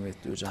mi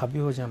kıymetli hocam? Tabii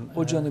hocam.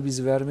 O canı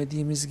biz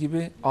vermediğimiz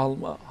gibi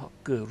alma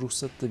hakkı,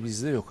 ruhsat da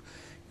bizde yok.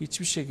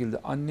 Hiçbir şekilde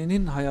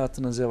annenin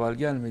hayatına zeval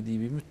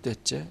gelmediği bir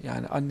müddetçe,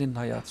 yani annenin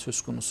hayatı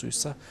söz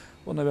konusuysa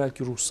ona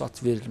belki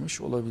ruhsat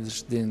verilmiş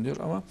olabilir deniliyor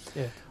ama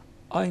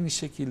aynı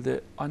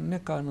şekilde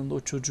anne karnında o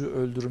çocuğu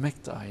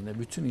öldürmek de aynı.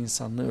 Bütün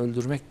insanlığı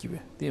öldürmek gibi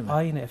değil mi?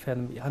 Aynı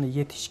efendim. Hani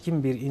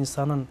yetişkin bir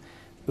insanın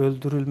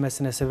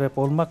öldürülmesine sebep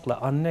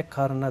olmakla anne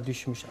karnına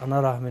düşmüş,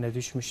 ana rahmine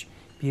düşmüş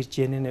bir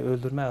cenini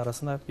öldürme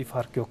arasında bir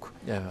fark yok.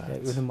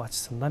 Evet. Ölüm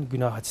açısından,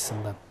 günah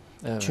açısından.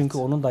 Evet. Çünkü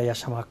onun da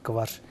yaşam hakkı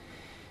var.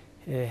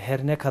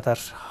 Her ne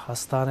kadar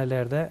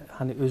hastanelerde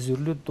hani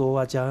özürlü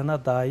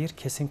doğacağına dair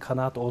kesin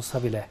kanaat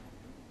olsa bile,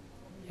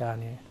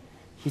 yani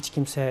hiç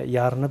kimse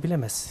yarını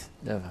bilemez.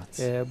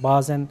 Evet.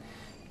 Bazen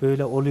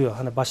böyle oluyor.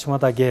 Hani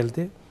başıma da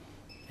geldi.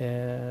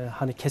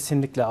 Hani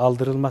kesinlikle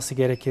aldırılması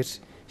gerekir.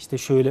 İşte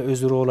şöyle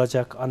özürü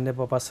olacak, anne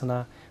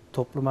babasına,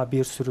 topluma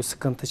bir sürü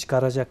sıkıntı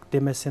çıkaracak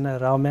demesine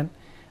rağmen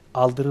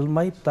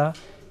aldırılmayıp da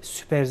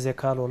süper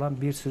zekalı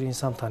olan bir sürü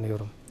insan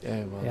tanıyorum.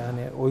 Eyvallah.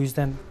 Yani o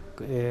yüzden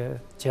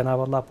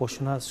Cenab-ı Allah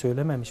boşuna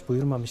söylememiş,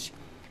 buyurmamış.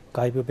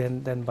 Gaybı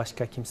benden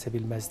başka kimse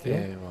bilmez diye.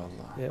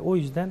 Eyvallah. O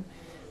yüzden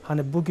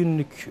hani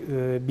bugünlük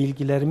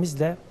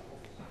bilgilerimizle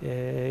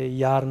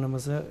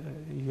yarınımızı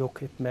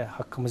yok etme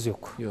hakkımız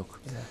yok.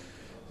 Yok.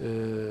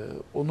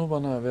 Onu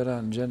bana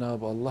veren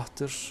Cenab-ı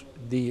Allah'tır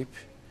deyip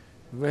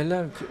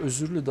velev ki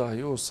özürlü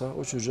dahi olsa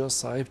o çocuğa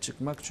sahip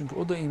çıkmak, çünkü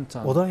o da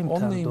imtihan. O da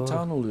imtihan, onunla doğru.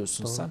 imtihan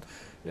oluyorsun Doğru. sen.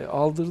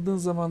 Aldırdığın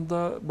zaman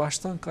da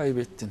baştan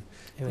kaybettin.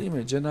 Evet. Değil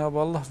mi? Cenab-ı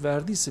Allah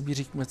verdiyse bir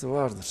hikmeti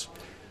vardır.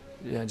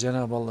 Yani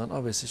Cenab-ı Allah'ın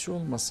abesesi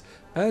olmaz.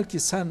 Belki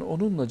sen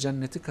onunla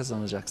cenneti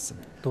kazanacaksın.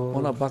 Doğru.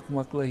 Ona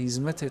bakmakla,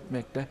 hizmet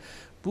etmekle.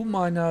 Bu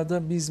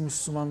manada biz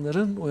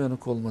Müslümanların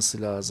uyanık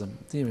olması lazım.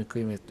 Değil mi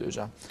kıymetli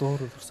hocam?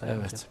 Doğrudur Sayın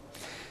Evet. Hocam.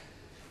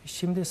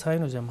 Şimdi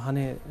Sayın Hocam,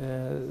 hani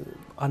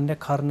anne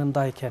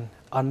karnındayken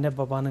anne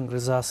babanın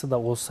rızası da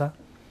olsa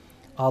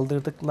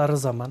aldırdıkları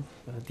zaman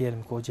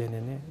diyelim ki o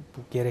cenini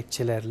bu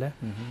gerekçelerle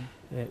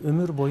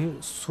ömür boyu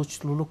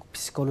suçluluk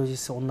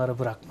psikolojisi onları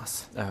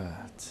bırakmaz.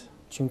 Evet.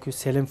 Çünkü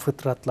selim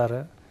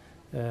fıtratları,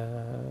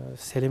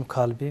 selim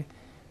kalbi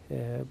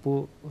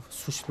bu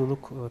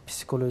suçluluk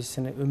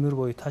psikolojisini ömür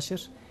boyu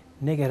taşır.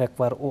 Ne gerek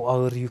var o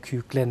ağır yükü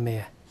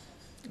yüklenmeye?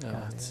 Evet.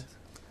 Yani.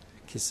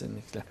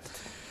 Kesinlikle.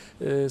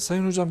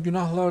 Sayın hocam,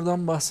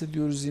 günahlardan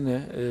bahsediyoruz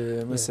yine.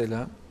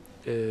 Mesela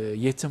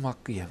yetim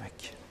hakkı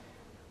yemek.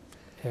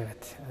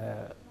 Evet.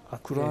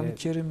 Kur'an-ı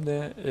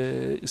Kerim'de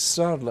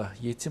ısrarla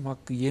yetim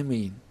hakkı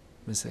yemeyin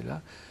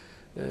mesela.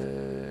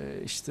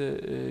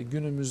 İşte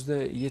günümüzde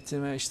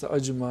yetime işte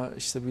acıma,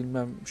 işte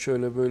bilmem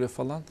şöyle böyle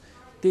falan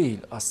değil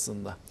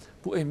aslında.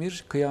 Bu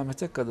emir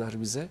kıyamete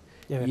kadar bize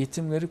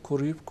yetimleri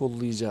koruyup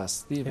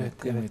kollayacağız değil mi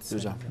kıymetli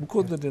hocam? Bu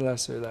konuda neler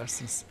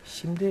söylersiniz?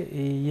 Şimdi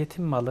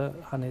yetim malı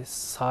hani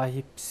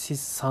sahipsiz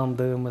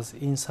sandığımız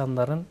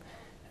insanların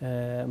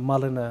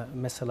malını,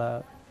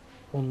 mesela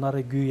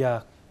onları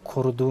güya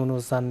koruduğunu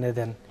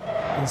zanneden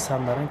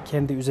insanların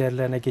kendi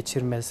üzerlerine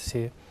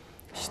geçirmesi,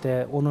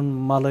 işte onun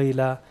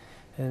malıyla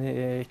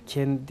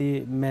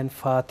kendi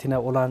menfaatine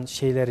olan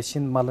şeyler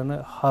için malını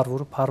har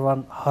vurup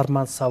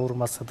harman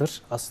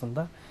savurmasıdır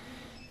aslında.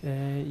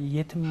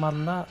 Yetim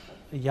malına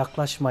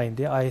yaklaşmayın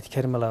diye ayet-i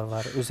kerimeler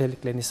var.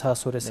 Özellikle Nisa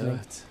suresinin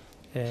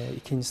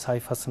 2.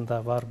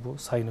 sayfasında var bu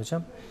Sayın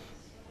Hocam.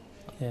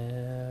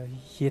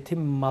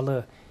 Yetim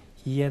malı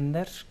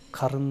yiyenler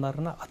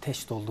karınlarına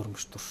ateş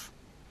doldurmuştur.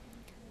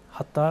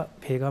 Hatta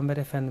Peygamber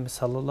Efendimiz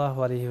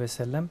sallallahu aleyhi ve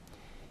sellem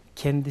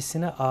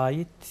kendisine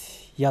ait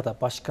ya da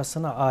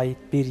başkasına ait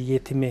bir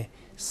yetimi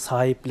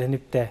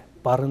sahiplenip de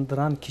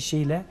barındıran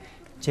kişiyle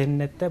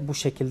cennette bu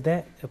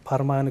şekilde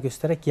parmağını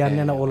göstererek yan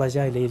yana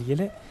olacağıyla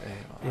ilgili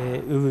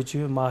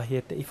övücü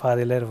mahiyette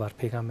ifadeleri var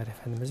Peygamber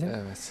Efendimizin.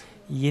 Evet.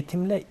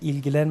 Yetimle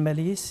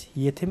ilgilenmeliyiz.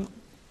 Yetim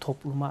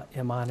topluma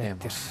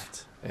emanettir.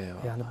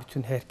 Eyvallah. Yani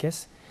bütün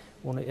herkes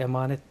onu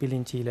emanet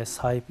bilinciyle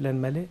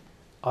sahiplenmeli.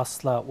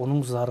 Asla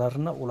onun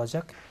zararına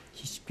olacak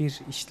hiçbir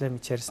işlem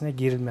içerisine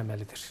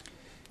girilmemelidir.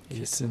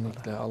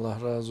 Kesinlikle. Allah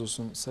razı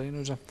olsun Sayın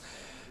Hocam.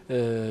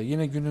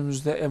 Yine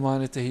günümüzde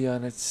emanete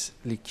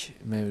hiyanetlik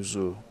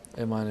mevzu,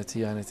 emanet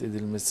ihanet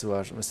edilmesi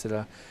var.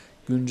 Mesela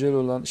güncel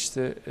olan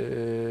işte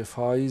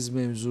faiz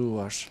mevzu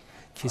var.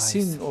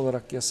 Kesin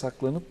olarak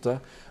yasaklanıp da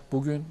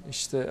bugün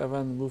işte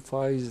efendim bu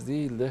faiz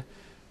değil de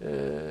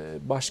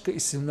başka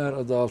isimler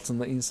adı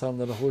altında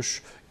insanlara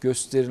hoş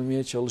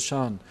gösterilmeye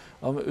çalışan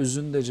ama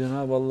özünde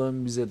Cenab-ı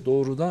Allah'ın bize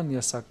doğrudan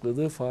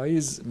yasakladığı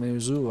faiz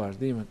mevzu var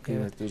değil mi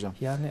kıymetli hocam?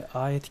 Yani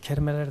ayet-i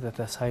kerimelerde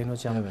de Sayın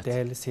Hocam,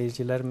 değerli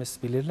seyircilerimiz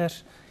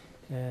bilirler.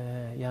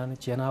 Yani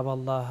Cenab-ı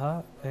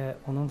Allah'a ve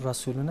onun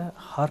Resulüne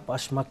harp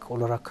açmak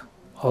olarak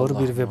ağır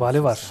bir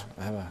vebali var.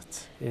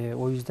 Evet.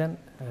 O yüzden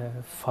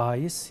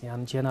faiz,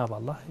 yani Cenab-ı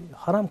Allah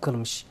haram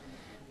kılmış.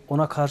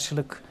 Ona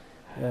karşılık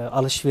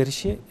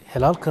alışverişi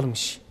helal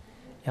kılmış.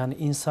 Yani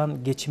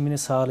insan geçimini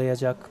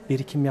sağlayacak,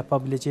 birikim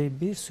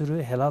yapabileceği bir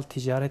sürü helal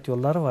ticaret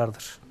yolları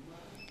vardır.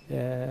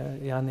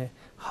 Yani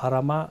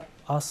harama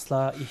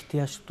asla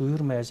ihtiyaç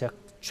duyurmayacak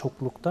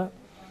çoklukta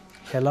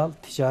helal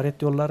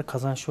ticaret yolları,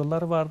 kazanç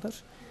yolları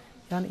vardır.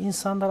 Yani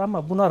insanlar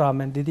ama buna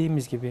rağmen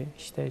dediğimiz gibi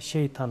işte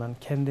şeytanın,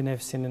 kendi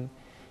nefsinin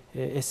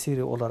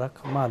esiri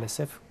olarak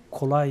maalesef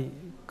kolay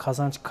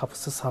kazanç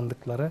kapısı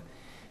sandıkları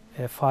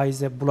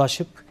faize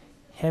bulaşıp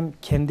hem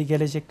kendi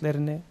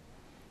geleceklerini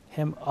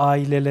hem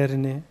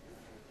ailelerini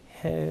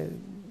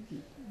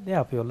ne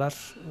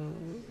yapıyorlar?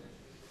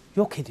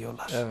 Yok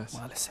ediyorlar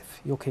maalesef.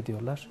 Yok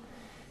ediyorlar.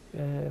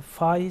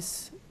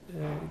 Faiz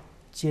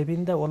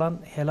cebinde olan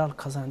helal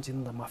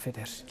kazancını da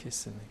mahveder.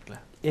 Kesinlikle.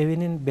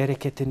 Evinin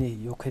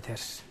bereketini yok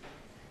eder.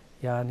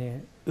 Yani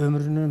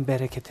ömrünün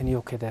bereketini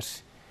yok eder.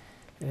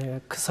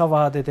 Kısa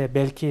vadede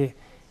belki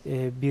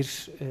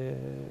bir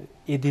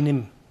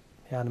edinim,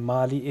 yani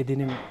mali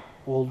edinim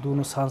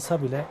olduğunu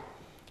sansa bile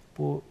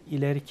bu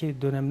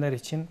ileriki dönemler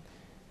için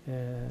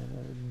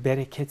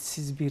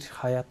bereketsiz bir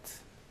hayat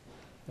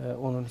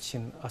onun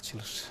için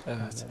açılır.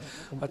 Evet.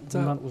 Yani hatta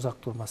bundan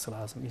uzak durması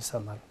lazım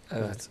insanların.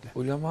 Evet. Özellikle.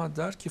 Ulema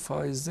der ki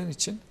faizden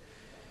için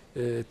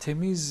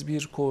temiz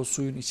bir kova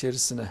suyun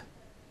içerisine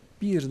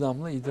bir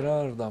damla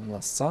idrar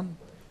damlatsan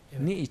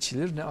ne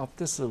içilir ne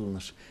abdest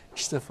alınır.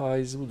 İşte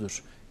faiz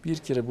budur. Bir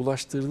kere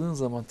bulaştırdığın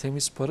zaman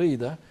temiz parayı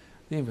da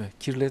değil mi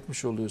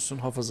kirletmiş oluyorsun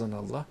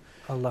hafazanallah.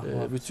 Allah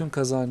bütün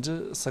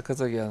kazancı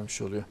sakata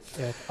gelmiş oluyor.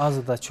 Evet,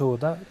 azı da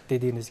çoğu da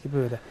dediğiniz gibi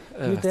öyle.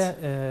 Evet. Bir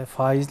de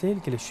faizle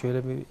ilgili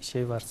şöyle bir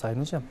şey var Sayın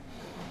Hocam.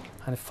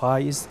 Hani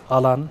faiz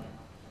alan,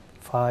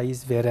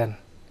 faiz veren,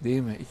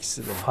 değil mi?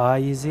 İkisi de.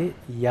 Faizi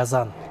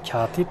yazan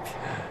katip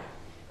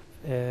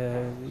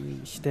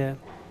işte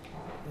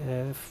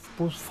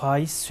bu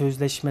faiz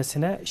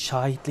sözleşmesine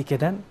şahitlik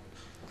eden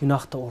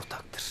günah da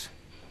ortaktır.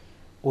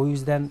 O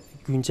yüzden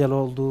güncel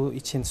olduğu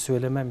için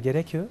söylemem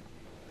gerekiyor.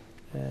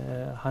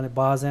 Hani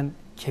bazen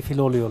kefil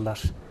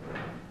oluyorlar.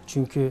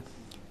 Çünkü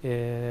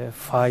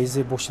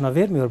faizi boşuna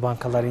vermiyor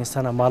bankalar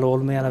insana, malı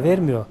olmayana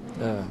vermiyor.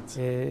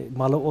 Evet.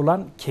 Malı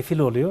olan kefil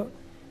oluyor.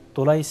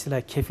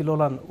 Dolayısıyla kefil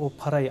olan o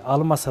parayı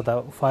almasa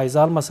da, faizi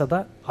almasa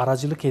da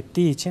aracılık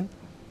ettiği için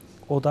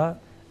o da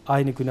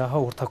aynı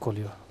günaha ortak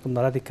oluyor.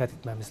 Bunlara dikkat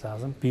etmemiz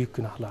lazım. Büyük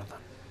günahlardan.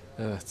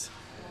 Evet.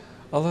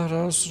 Allah razı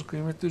olsun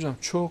kıymetli hocam.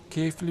 Çok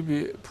keyifli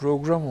bir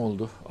program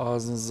oldu.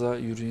 Ağzınıza,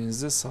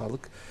 yüreğinize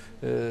sağlık.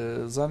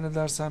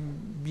 Zannedersem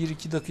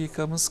 1-2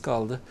 dakikamız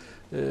kaldı.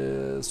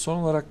 Son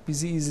olarak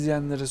bizi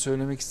izleyenlere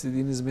söylemek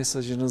istediğiniz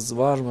mesajınız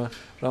var mı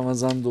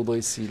Ramazan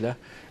dolayısıyla?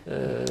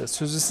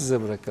 Sözü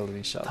size bırakalım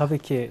inşallah. Tabii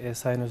ki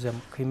Sayın Hocam,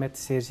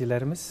 kıymetli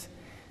seyircilerimiz,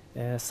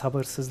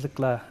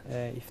 sabırsızlıkla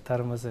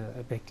iftarımızı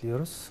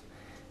bekliyoruz.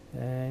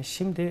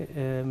 Şimdi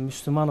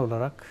Müslüman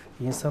olarak,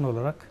 insan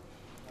olarak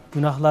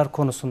günahlar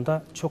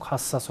konusunda çok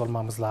hassas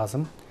olmamız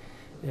lazım.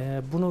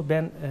 Bunu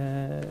ben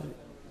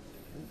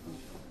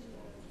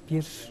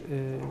bir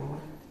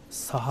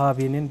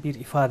sahabinin bir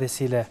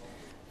ifadesiyle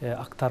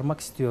aktarmak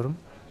istiyorum.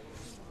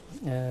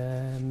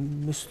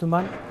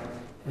 Müslüman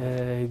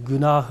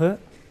günahı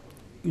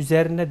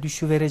üzerine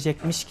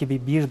düşüverecekmiş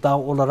gibi bir dağ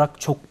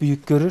olarak çok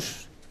büyük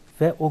görür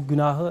ve o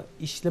günahı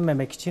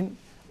işlememek için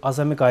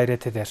azami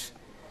gayret eder.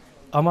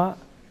 Ama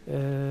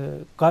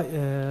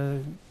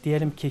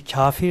diyelim ki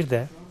kafir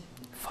de,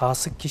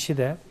 fasık kişi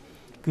de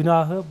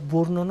günahı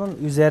burnunun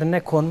üzerine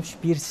konmuş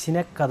bir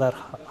sinek kadar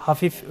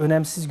hafif,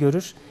 önemsiz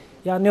görür.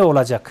 Ya ne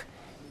olacak?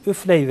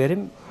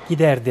 Üfleyiverim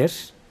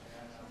giderdir.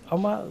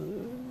 Ama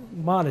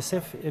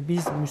maalesef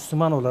biz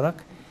Müslüman olarak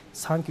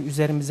sanki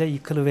üzerimize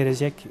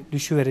yıkılıverecek,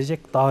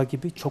 düşüverecek dağ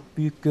gibi çok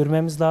büyük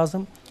görmemiz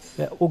lazım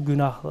ve o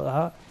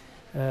günaha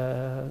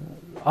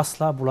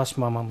asla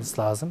bulaşmamamız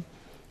lazım.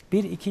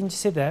 Bir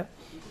ikincisi de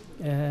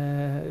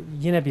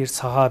yine bir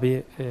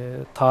sahabi,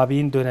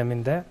 tabi'in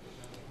döneminde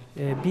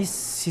biz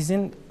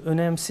sizin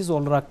önemsiz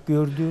olarak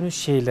gördüğünüz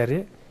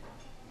şeyleri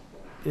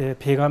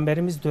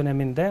Peygamberimiz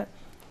döneminde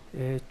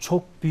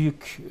çok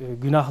büyük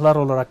günahlar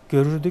olarak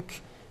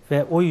görürdük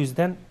ve o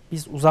yüzden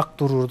biz uzak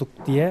dururduk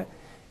diye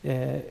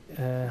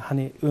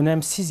hani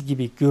önemsiz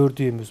gibi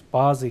gördüğümüz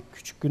bazı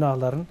küçük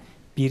günahların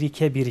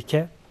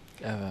birike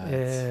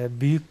evet.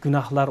 Büyük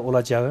günahlar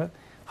olacağı,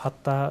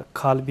 hatta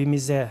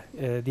kalbimize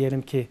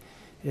diyelim ki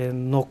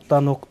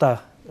nokta nokta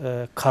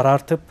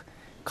karartıp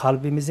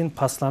kalbimizin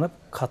paslanıp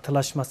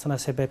katılaşmasına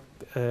sebep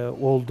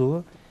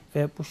olduğu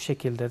ve bu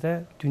şekilde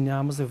de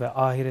dünyamızı ve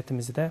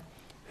ahiretimizi de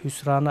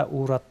hüsrana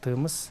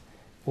uğrattığımız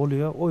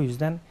oluyor. O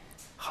yüzden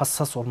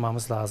hassas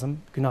olmamız lazım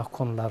günah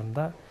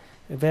konularında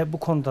ve bu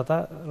konuda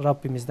da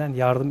Rabbimizden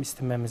yardım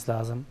istememiz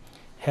lazım.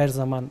 Her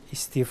zaman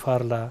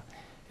istiğfarla,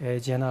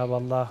 Cenab-ı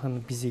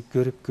Allah'ın bizi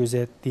görüp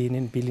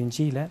gözettiğinin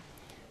bilinciyle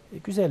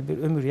güzel bir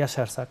ömür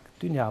yaşarsak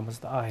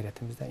dünyamızda,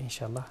 ahiretimizde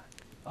inşallah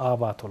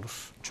abat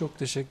olur. Çok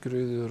teşekkür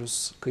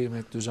ediyoruz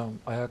kıymetli hocam.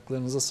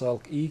 Ayaklarınıza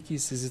sağlık. İyi ki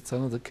sizi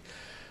tanıdık.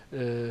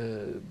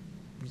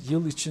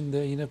 yıl içinde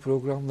yine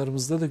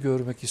programlarımızda da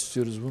görmek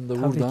istiyoruz. Bunu da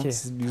Tabii buradan ki,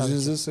 sizin tabii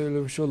yüzünüze ki.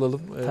 söylemiş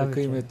olalım. Tabii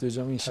Kıymetli ki.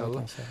 hocam inşallah.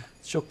 Tabii ki inşallah.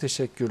 Çok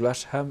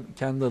teşekkürler. Hem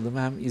kendi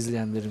adıma hem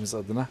izleyenlerimiz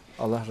adına.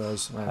 Allah razı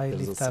olsun. Hayırlı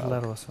Ayaklarınıza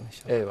iftarlar sağlık. olsun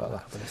inşallah. Eyvallah.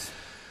 Allah kabul etsin.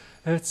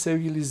 Evet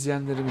sevgili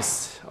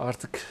izleyenlerimiz,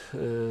 artık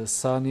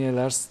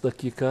saniyeler,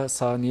 dakika,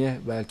 saniye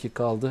belki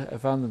kaldı.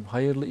 Efendim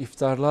hayırlı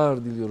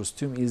iftarlar diliyoruz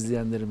tüm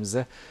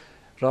izleyenlerimize.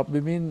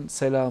 Rabbimin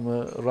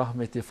selamı,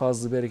 rahmeti,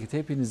 fazlı, bereketi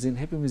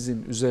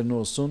hepimizin üzerine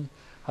olsun.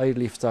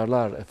 Hayırlı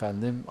iftarlar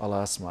efendim.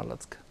 Allah'a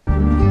ısmarladık.